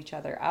build each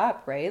other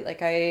up, right?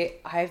 Like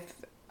I've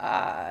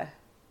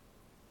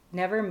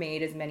never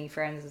made as many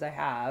friends as I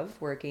have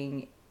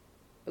working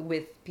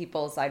with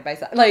people side by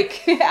side,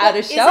 like at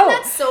a show.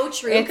 Isn't that so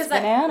true? Because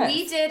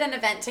we did an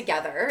event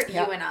together,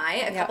 you and I,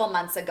 a couple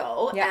months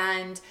ago,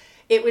 and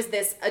it was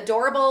this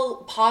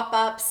adorable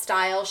pop-up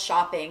style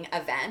shopping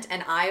event,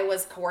 and I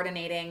was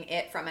coordinating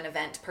it from an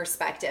event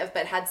perspective,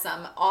 but had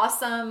some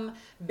awesome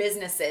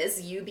businesses,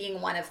 you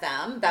being one of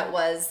them, that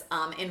was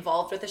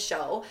involved with the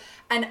show.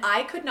 And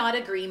I could not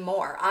agree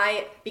more.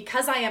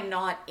 Because I am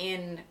not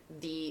in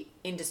the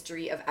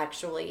industry of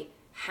actually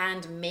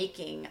hand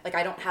making, like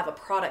I don't have a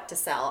product to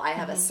sell, I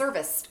have a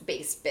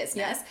service-based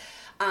business.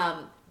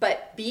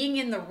 But being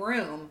in the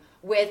room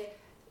with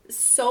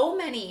so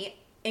many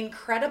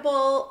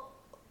incredible,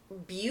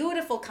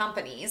 beautiful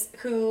companies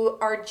who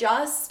are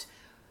just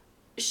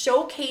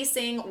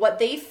showcasing what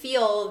they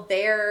feel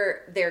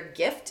their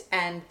gift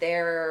and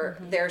their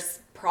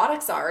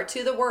products are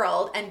to the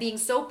world, and being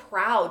so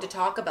proud to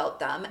talk about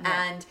them,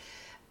 and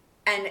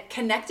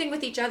connecting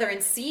with each other,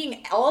 and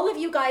seeing all of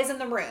you guys in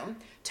the room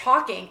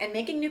talking and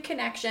making new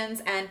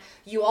connections, and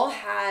you all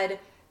had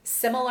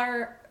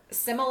similar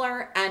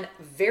and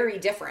very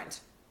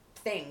different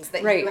things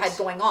that you had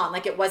going on.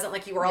 Like it wasn't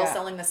like you were all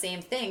selling the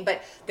same thing,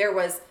 but there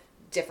was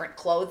different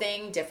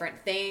clothing, different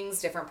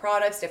things, different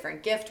products,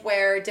 different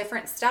giftware,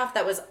 different stuff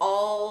that was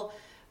all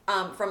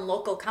from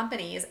local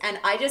companies. And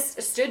I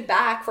just stood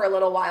back for a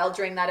little while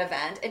during that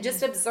event and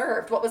just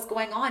observed what was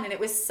going on. And it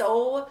was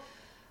so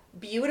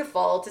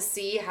beautiful to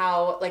see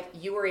how like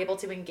you were able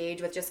to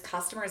engage with just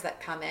customers that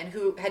come in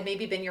who had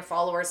maybe been your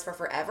followers for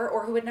forever,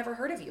 or who had never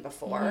heard of you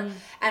before,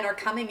 and are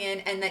coming in,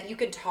 and that you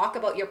could talk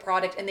about your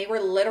product, and they were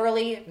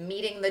literally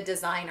meeting the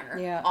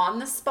designer on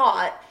the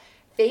spot,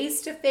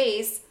 face to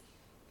face.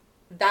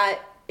 That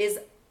is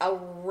a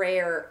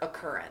rare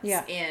occurrence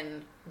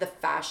in the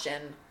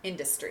fashion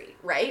industry,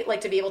 right?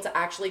 Like to be able to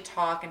actually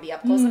talk and be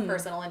up close and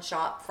personal and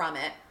shop from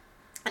it.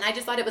 And I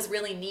just thought it was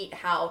really neat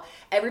how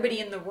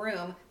everybody in the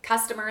room,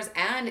 customers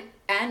and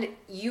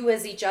you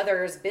as each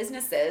other's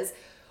businesses,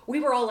 we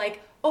were all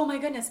like, oh my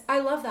goodness, I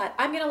love that.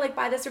 I'm going to like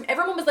buy this from,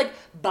 everyone was like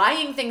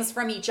buying things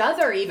from each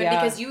other even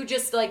because you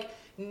just like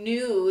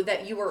knew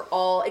that you were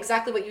all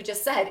exactly what you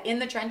just said, in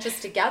the trenches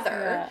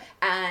together.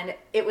 And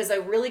it was a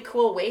really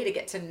cool way to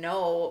get to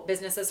know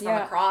businesses from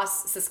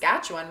across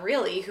Saskatchewan,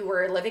 really, who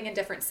were living in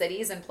different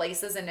cities and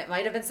places, and it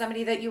might have been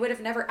somebody that you would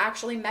have never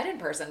actually met in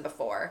person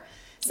before.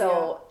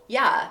 So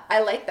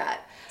I like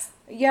that.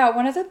 Yeah,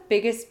 one of the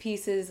biggest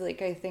pieces,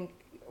 like I think,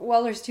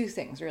 well, there's two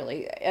things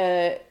really.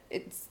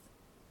 It's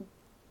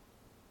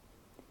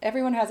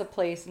everyone has a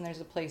place, and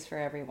there's a place for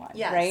everyone,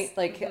 right?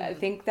 Like I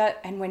think that,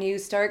 and when you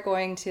start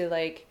going to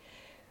like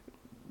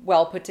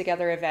well put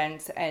together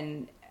events,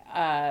 and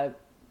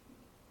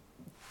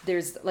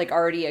there's like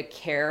already a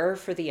care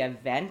for the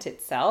event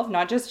itself,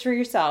 not just for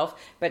yourself,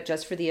 but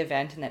just for the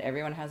event, and that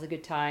everyone has a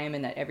good time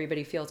and that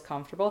everybody feels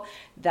comfortable,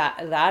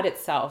 that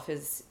itself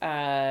is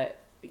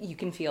you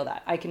can feel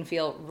that. I can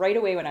feel right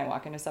away when I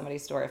walk into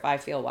somebody's store if I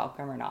feel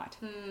welcome or not.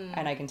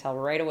 And I can tell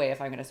right away if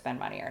I'm going to spend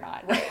money or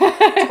not.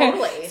 Right.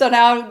 Totally. So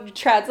now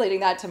translating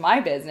that to my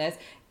business,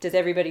 does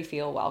everybody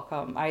feel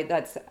welcome?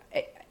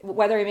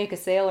 Whether I make a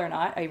sale or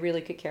not, I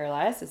really could care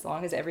less, as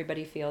long as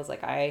everybody feels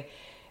like I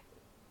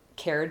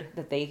cared,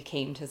 that they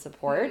came to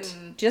support.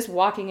 Just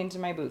walking into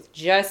my booth,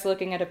 just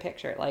looking at a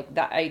picture like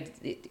that,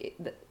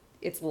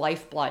 it's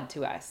lifeblood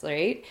to us,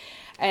 right?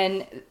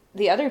 And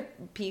the other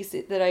piece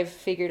that I've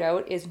figured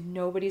out is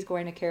nobody's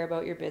going to care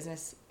about your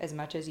business as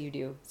much as you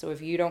do. So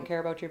if you don't care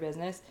about your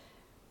business,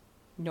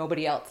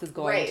 nobody else is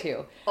going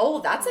to.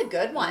 Oh, that's a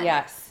good one.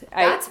 Yes.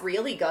 That's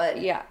really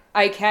good. Yeah.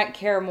 I can't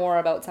care more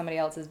about somebody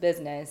else's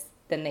business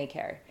than they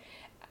care.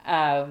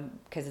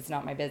 Because it's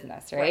not my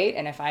business, right?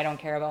 And if I don't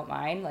care about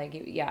mine, like,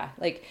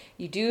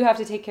 you do have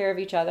to take care of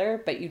each other,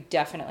 but you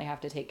definitely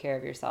have to take care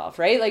of yourself,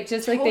 right? Like,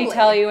 just like they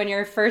tell you when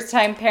you're a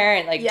first-time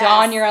parent, like,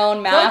 don your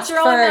own mask first. Put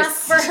your own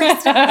mask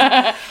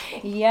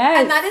first.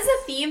 Yes. And that is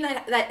a theme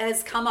that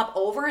has come up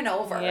over and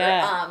over.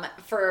 Yeah.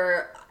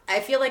 I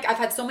feel like I've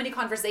had so many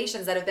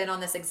conversations that have been on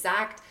this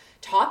exact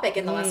topic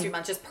in the last few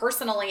months, just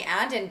personally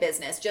and in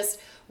business, just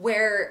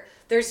where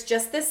there's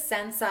just this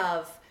sense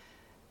of,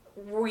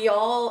 we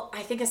all,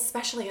 I think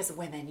especially as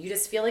women, you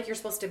just feel like you're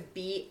supposed to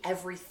be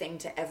everything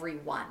to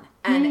everyone.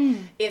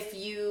 And if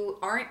you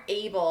aren't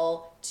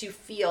able to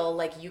feel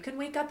like you can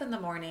wake up in the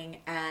morning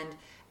and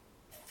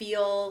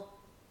feel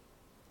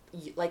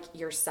like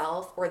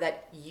yourself, or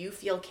that you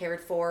feel cared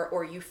for,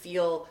 or you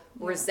feel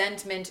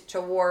resentment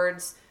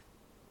towards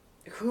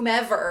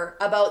whomever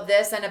about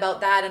this and about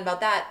that and about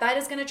that, that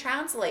is going to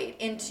translate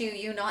into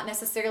you not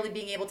necessarily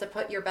being able to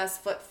put your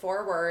best foot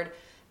forward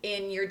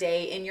in your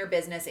day, in your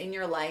business, in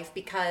your life,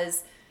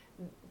 because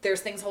there's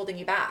things holding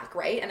you back,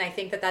 right? And I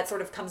think that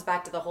sort of comes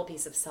back to the whole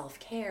piece of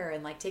self-care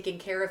and like taking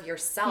care of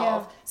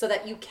yourself so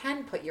that you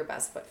can put your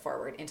best foot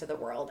forward into the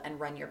world and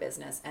run your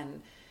business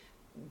and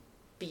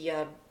be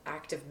a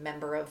active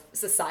member of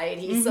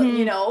society. So,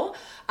 you know,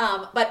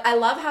 but I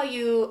love how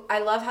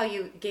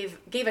you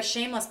gave a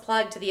shameless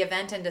plug to the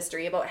event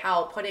industry about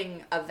how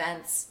putting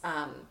events,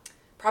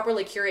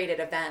 properly curated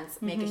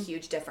events, make a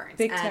huge difference.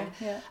 Big time.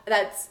 Yeah.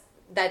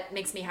 That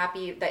makes me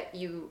happy that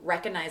you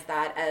recognize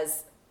that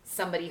as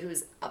somebody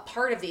who's a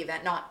part of the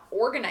event, not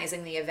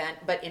organizing the event,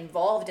 but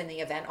involved in the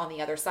event on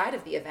the other side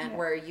of the event,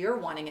 where you're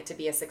wanting it to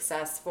be a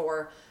success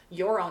for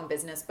your own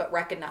business, but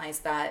recognize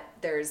that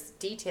there's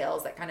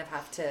details that kind of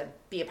have to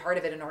be a part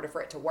of it in order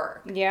for it to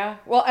work. Yeah.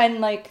 Well,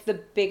 and like the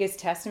biggest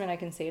testament I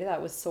can say to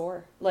that was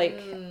SOAR.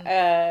 Like,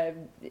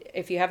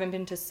 if you haven't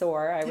been to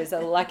SOAR, I was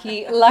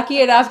lucky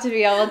enough to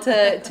be able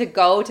to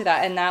go to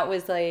that. And that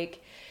was like,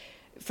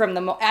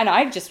 and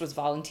I just was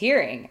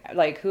volunteering.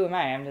 Like, who am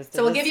I?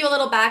 So we'll give you a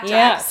little backtrack.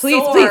 Yeah,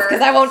 please, because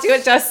I won't do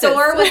it justice.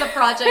 SOAR was a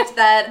project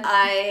that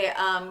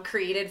I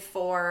created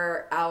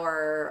for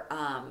our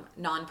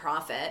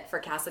nonprofit, for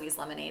Cassidy's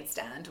Lemonade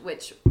Stand,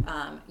 which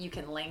you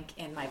can link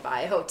in my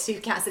bio to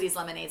Cassidy's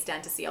Lemonade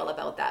Stand to see all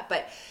about that.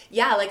 But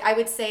yeah, like I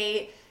would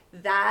say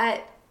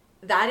that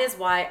is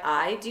why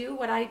I do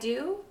what I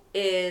do,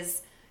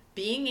 is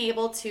being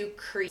able to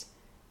create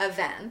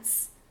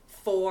events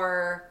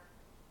for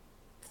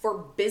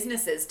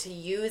businesses to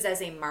use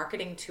as a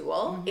marketing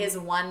tool is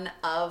one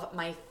of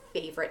my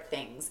favorite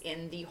things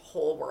in the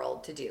whole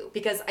world to do,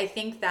 because I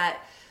think that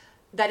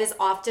is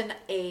often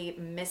a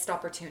missed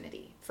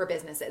opportunity for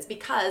businesses,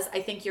 because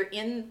I think you're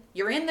in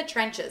the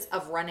trenches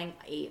of running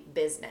a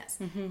business.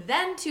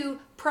 Then to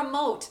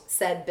promote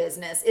said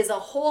business is a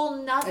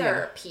whole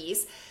nother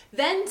piece.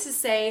 Then to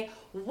say,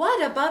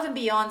 what above and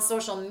beyond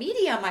social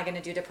media am I going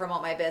to do to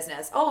promote my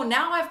business? Oh,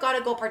 now I've got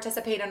to go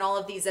participate in all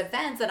of these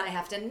events, and I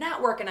have to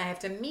network, and I have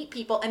to meet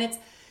people. And it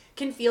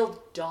can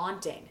feel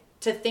daunting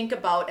to think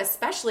about,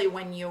 especially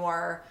when you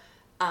are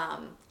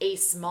a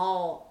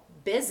small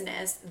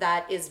business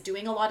that is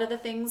doing a lot of the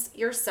things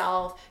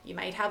yourself. You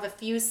might have a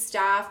few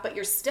staff, but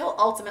you're still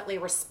ultimately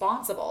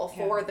responsible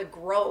for the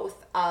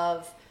growth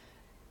of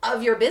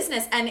your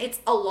business. And it's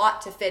a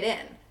lot to fit in.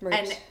 Right.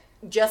 And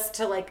just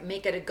to like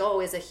make it a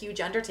go is a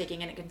huge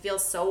undertaking, and it can feel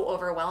so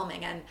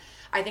overwhelming. And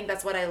I think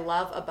that's what I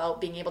love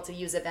about being able to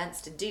use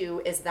events to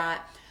do, is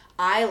that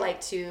I like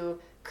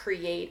to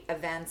create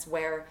events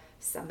where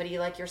somebody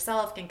like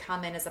yourself can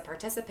come in as a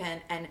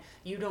participant, and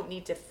you don't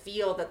need to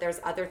feel that there's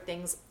other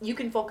things. You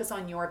can focus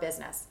on your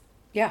business.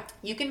 Yeah.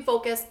 You can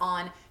focus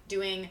on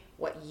doing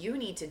what you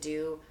need to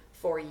do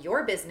for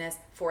your business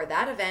for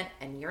that event,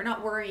 and you're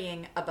not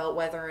worrying about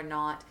whether or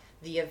not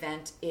the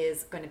event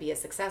is going to be a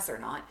success or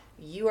not.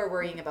 You are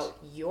worrying about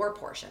your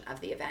portion of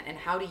the event, and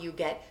how do you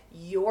get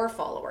your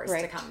followers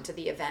to come to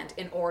the event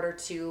in order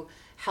to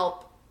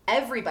help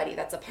everybody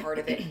that's a part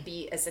of it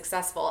be as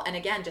successful. And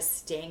again, just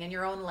staying in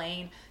your own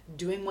lane,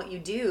 doing what you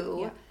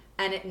do.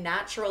 And it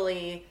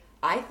naturally,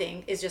 I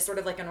think, is just sort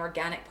of like an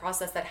organic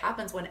process that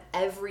happens when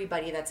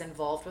everybody that's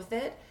involved with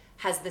it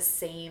has the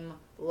same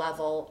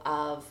level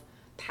of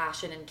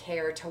passion and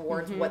care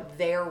towards what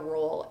their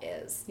role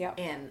is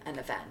in an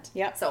event.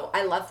 So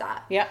I love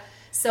that.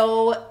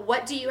 So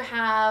what do you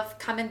have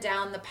coming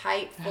down the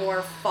pipe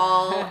for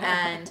fall?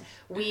 And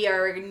we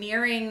are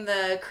nearing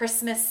the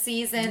Christmas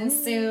season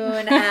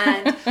soon.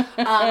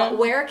 And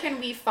where can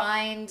we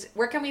find,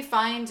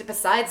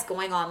 besides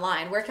going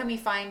online, where can we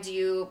find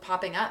you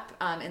popping up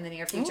in the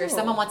near future? If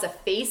someone wants a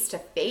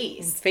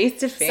face-to-face.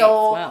 Face-to-face.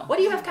 So what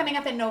do you have coming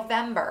up in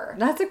November?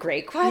 That's a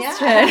great question.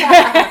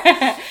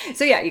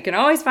 So yeah, you can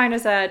always find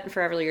us at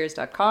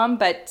foreverlyyours.com.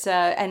 But,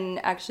 and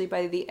actually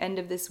by the end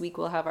of this week,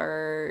 we'll have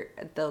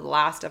the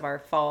last of our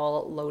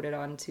fall loaded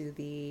onto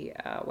the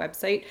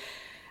website.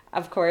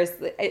 of course,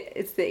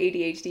 it's the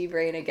ADHD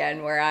brain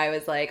again, where I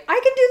was like, I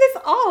can do this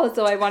all.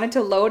 So I wanted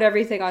to load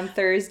everything on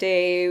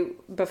Thursday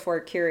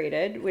before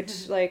curated,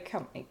 which like,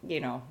 you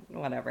know,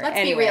 whatever. Let's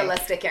be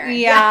realistic, Erin.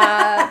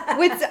 Yeah.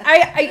 Which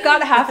I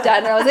got half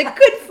done. I was like,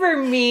 good for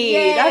me.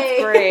 Yay.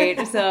 That's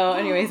great. So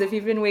anyways, if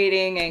you've been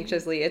waiting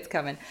anxiously, it's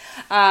coming.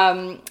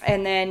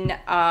 And then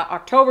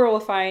October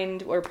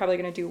we're probably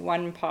going to do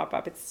one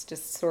pop-up. It's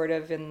just sort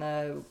of in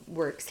the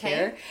works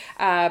here.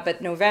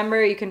 But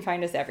November, you can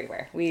find us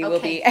everywhere. We will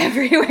be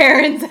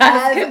everywhere in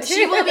Saskatoon.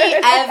 She will be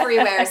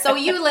everywhere. So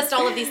you list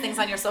all of these things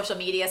on your social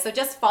media. So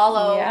just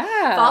follow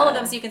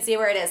them so you can see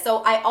where it is.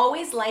 So I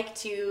always like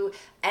to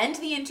end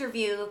the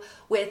interview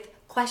with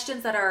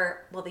questions that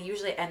are, well, they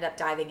usually end up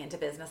diving into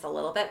business a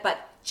little bit,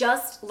 but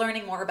just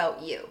learning more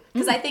about you.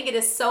 Because I think it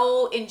is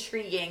so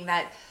intriguing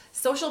that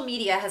social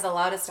media has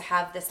allowed us to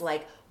have this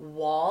like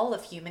wall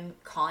of human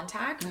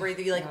contact where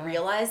you like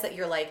realize that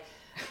you're like,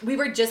 we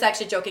were just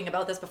actually joking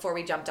about this before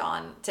we jumped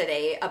on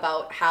today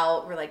about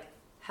how we're like,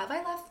 have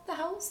I left the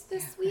house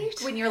this week?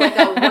 When you're like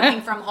a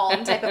working from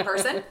home type of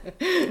person.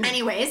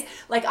 Anyways,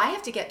 like I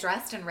have to get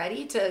dressed and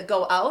ready to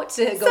go out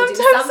to go do something.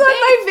 Sometimes on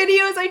my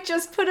videos, I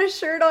just put a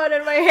shirt on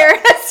and my hair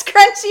is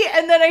scrunchy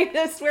and then I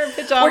just wear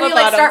pajama bottoms. Where you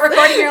like start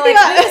recording, you're like,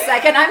 wait a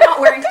second, I'm not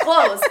wearing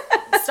clothes.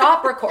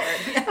 Stop recording.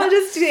 I'll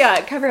just,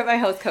 cover up my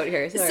house coat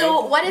here. Sorry.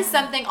 So what is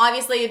something,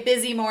 obviously a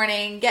busy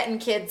morning, getting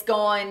kids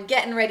going,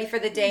 getting ready for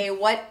the day.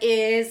 What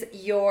is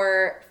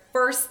your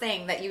first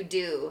thing that you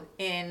do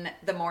in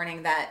the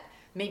morning that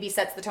maybe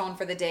sets the tone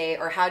for the day,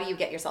 or how do you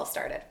get yourself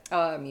started?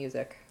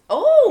 Music.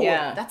 Oh,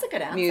 yeah. That's a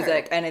good answer.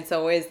 Music, and it's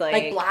always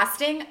like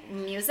blasting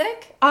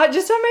music?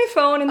 Just on my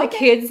phone, and the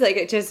kids, like,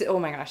 it just, oh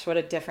my gosh, what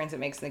a difference it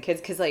makes in the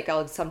kids, because, like,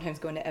 I'll sometimes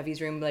go into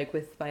Evie's room, like,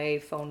 with my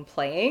phone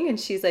playing, and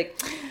she's like,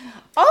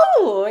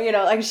 oh, you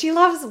know, like, she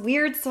loves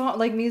weird song,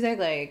 like, music,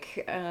 like,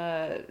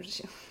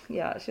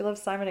 she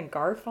loves Simon and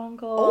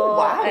Garfunkel. Oh,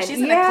 wow,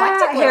 she's an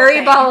eclectic little Harry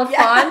thing.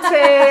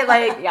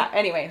 Belafonte,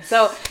 anyway,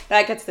 so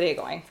that gets the day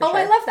going, for sure.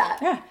 I love that.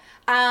 Yeah.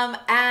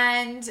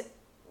 And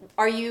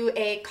are you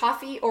a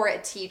coffee or a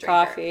tea drinker?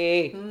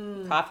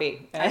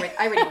 Coffee. I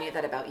already knew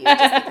that about you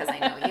just because I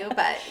know you,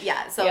 but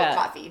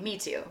coffee. Me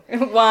too.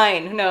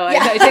 Wine. No, I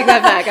take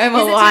that back. I'm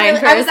a wine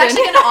person. I was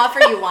actually going to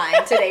offer you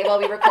wine today while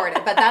we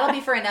recorded, but that'll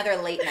be for another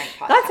late night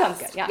podcast. That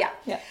sounds good.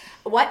 Yeah.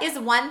 What is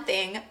one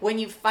thing when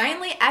you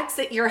finally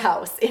exit your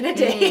house in a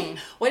day?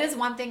 What is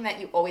one thing that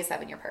you always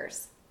have in your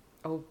purse?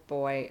 Oh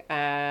boy.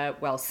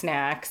 Well,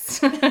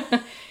 snacks.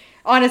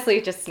 Honestly,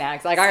 just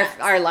snacks. Like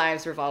our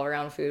lives revolve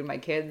around food, my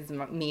kids,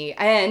 me.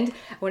 And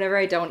whenever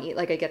I don't eat,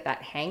 like I get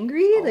that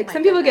hangry. Like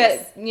some people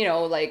get,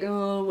 like,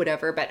 oh,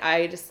 whatever. But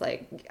I just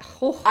like,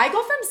 I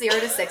go from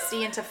 0 to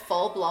 60 into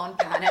full blown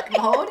panic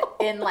mode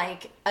in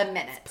like a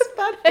minute.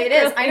 It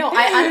is. I know.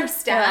 I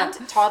understand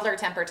toddler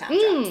temper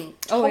tantrums.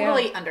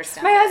 Totally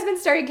understand. My husband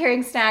started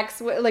carrying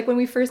snacks. Like when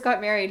we first got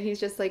married, he's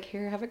just like,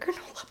 here, have a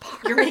granola bar.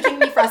 You're making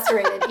me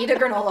frustrated. Eat a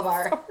granola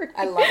bar. Sorry.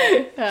 I love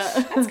it.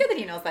 That's good that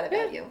he knows that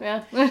about you.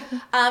 Yeah.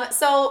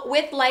 So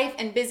with life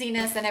and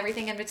busyness and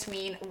everything in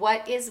between,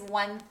 what is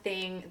one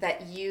thing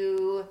that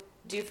you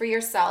do for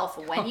yourself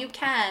when you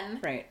can?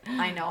 Right.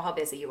 I know how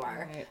busy you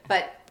are,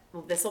 but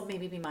this will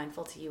maybe be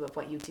mindful to you of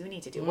what you do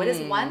need to do. What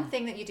is one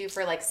thing that you do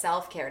for like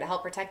self-care to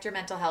help protect your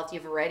mental health?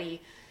 You've already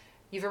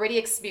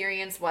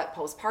experienced what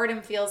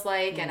postpartum feels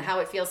like and how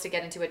it feels to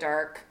get into a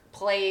dark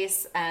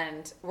place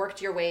and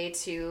worked your way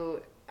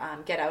to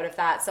get out of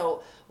that.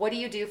 So what do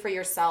you do for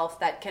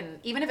yourself that can,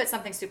 even if it's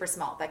something super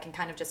small, that can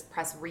kind of just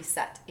press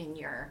reset in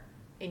your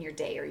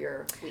day or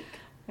your week?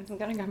 I'm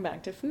gonna come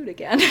back to food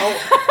again.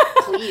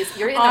 Oh, please!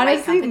 You're in the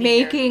honestly right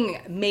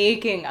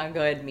making a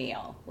good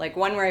meal, like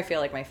one where I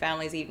feel like my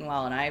family's eaten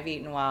well and I've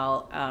eaten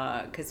well.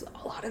 Because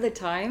a lot of the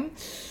time,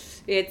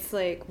 it's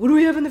like, what do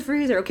we have in the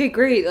freezer? Okay,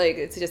 great. Like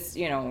it's just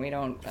we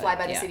don't fly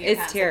by the seat of your It's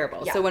pants.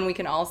 terrible. So when we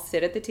can all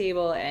sit at the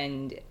table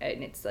and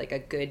it's like a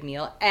good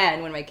meal,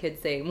 and when my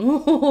kids say,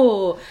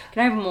 "Whoa,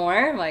 can I have more?"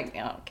 I'm like,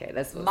 oh, okay,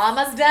 this was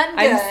Mama's done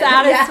good. I'm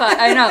satisfied.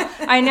 I know.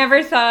 I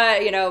never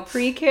thought,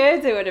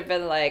 pre-kids, it would have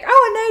been like, oh,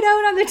 a night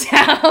out on the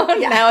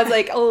town. Yeah. Now it's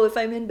like, oh, if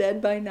I'm in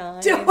bed by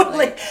 9. Totally.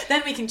 Like,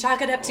 then we can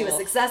chalk it up to a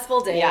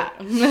successful day.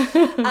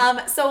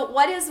 Yeah. So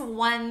what is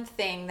one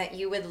thing that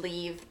you would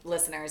leave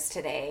listeners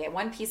today?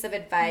 One piece of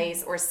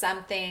advice or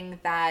something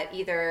that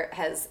either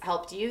has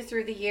helped you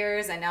through the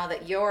years and now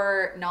that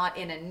you're not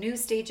in a new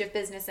stage of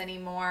business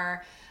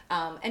anymore,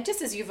 and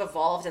just as you've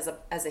evolved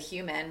as a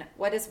human,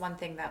 what is one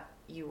thing that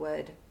you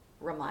would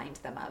remind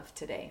them of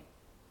today?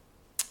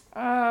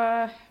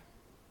 I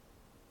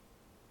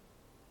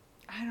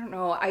don't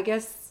know. I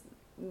guess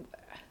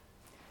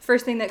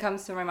first thing that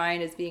comes to my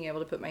mind is being able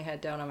to put my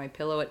head down on my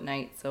pillow at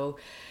night. So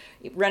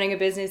running a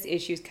business,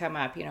 issues come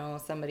up,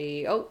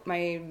 somebody,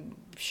 my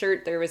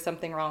shirt, there was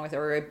something wrong with it,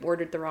 or I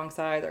ordered the wrong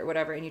size or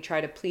whatever, and you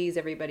try to please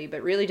everybody,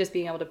 but really just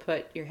being able to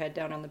put your head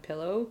down on the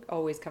pillow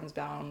always comes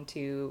down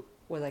to,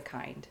 was I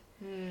kind?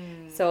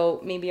 So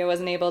maybe I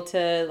wasn't able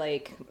to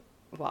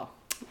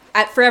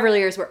at Foreverly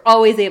Yours, we're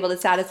always able to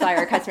satisfy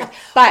our customers.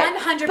 But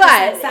 100%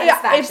 but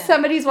satisfaction. if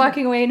somebody's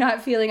walking away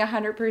not feeling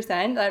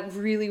 100%, that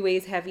really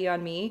weighs heavy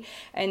on me.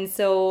 And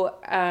so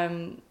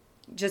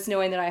just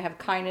knowing that I have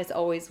kindness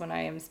always when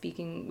I am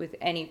speaking with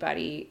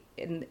anybody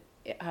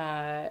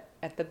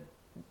at the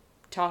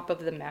top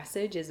of the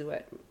message is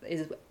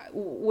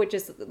what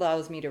just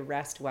allows me to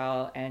rest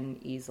well and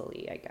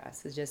easily, I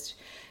guess, is just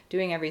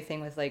doing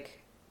everything with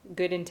like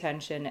good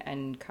intention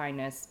and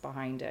kindness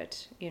behind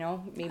it, you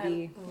know.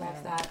 Maybe I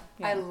love that.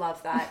 Yeah. I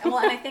love that. Well,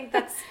 and I think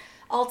that's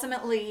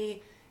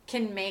ultimately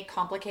can make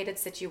complicated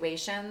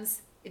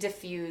situations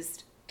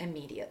diffused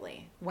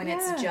immediately when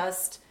it's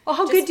just. Well,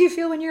 how good do you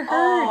feel when you're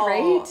heard,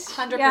 right?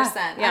 100%.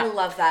 Yeah. I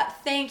love that.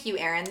 Thank you,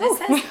 Erin. This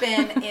has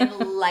been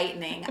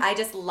enlightening. I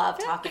just love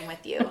talking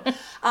with you.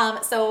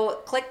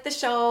 So click the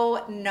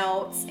show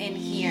notes in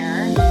here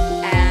and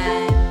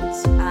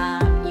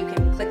you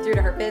can click through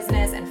to her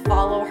business and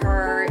follow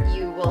her.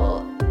 You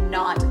will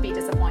not be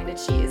disappointed.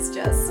 She is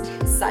just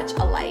such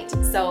a light.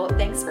 So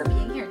thanks for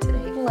being here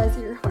today. Bless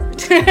your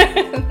heart.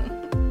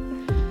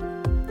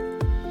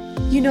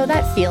 You know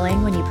that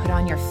feeling when you put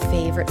on your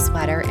favorite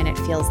sweater and it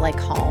feels like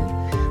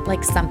home,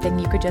 like something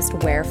you could just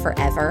wear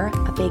forever,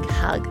 a big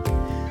hug?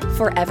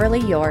 Foreverly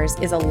Yours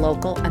is a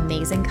local,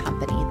 amazing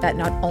company that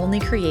not only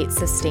creates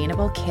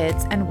sustainable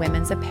kids and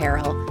women's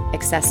apparel,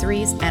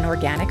 accessories, and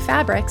organic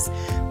fabrics,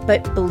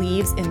 but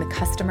believes in the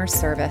customer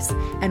service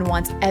and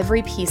wants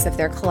every piece of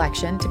their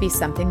collection to be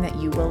something that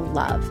you will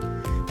love.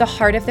 The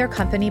heart of their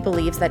company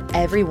believes that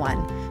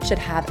everyone should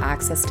have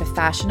access to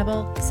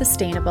fashionable,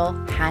 sustainable,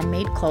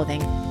 handmade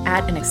clothing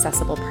at an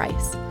accessible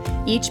price.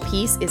 Each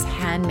piece is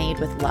handmade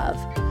with love.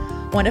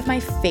 One of my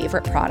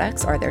favorite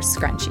products are their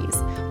scrunchies,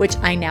 which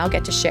I now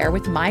get to share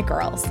with my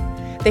girls.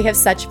 They have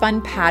such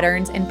fun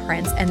patterns and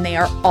prints, and they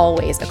are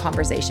always a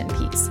conversation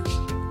piece.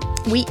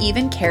 We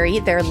even carry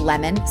their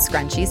lemon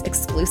scrunchies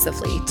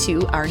exclusively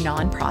to our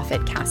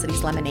nonprofit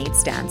Cassidy's Lemonade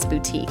Stands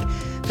boutique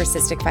for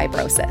cystic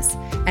fibrosis,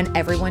 and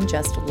everyone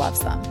just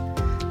loves them.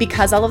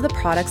 Because all of the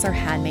products are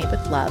handmade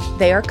with love,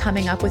 they are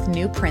coming up with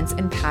new prints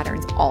and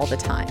patterns all the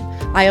time.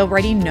 I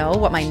already know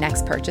what my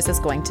next purchase is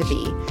going to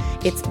be.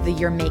 It's the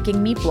You're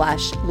Making Me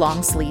Blush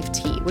long sleeve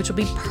tee, which will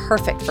be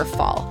perfect for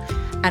fall.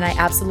 And I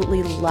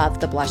absolutely love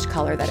the blush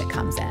color that it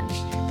comes in.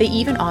 They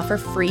even offer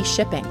free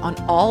shipping on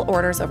all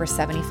orders over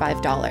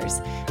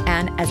 $75.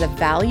 And as a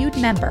valued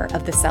member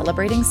of the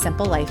Celebrating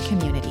Simple Life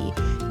community,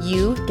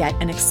 you get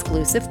an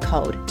exclusive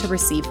code to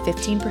receive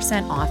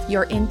 15% off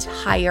your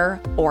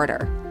entire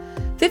order.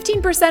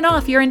 15%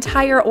 off your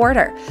entire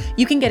order.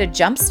 You can get a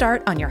jump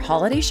start on your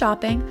holiday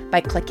shopping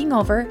by clicking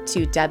over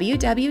to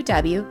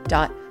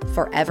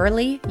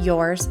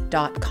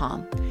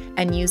www.foreverlyyours.com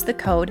and use the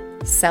code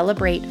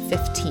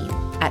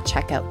CELEBRATE15 at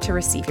checkout to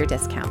receive your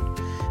discount.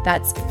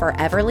 That's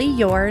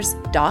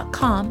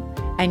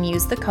foreverlyyours.com and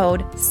use the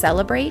code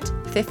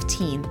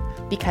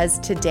CELEBRATE15 because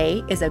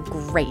today is a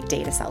great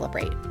day to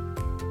celebrate.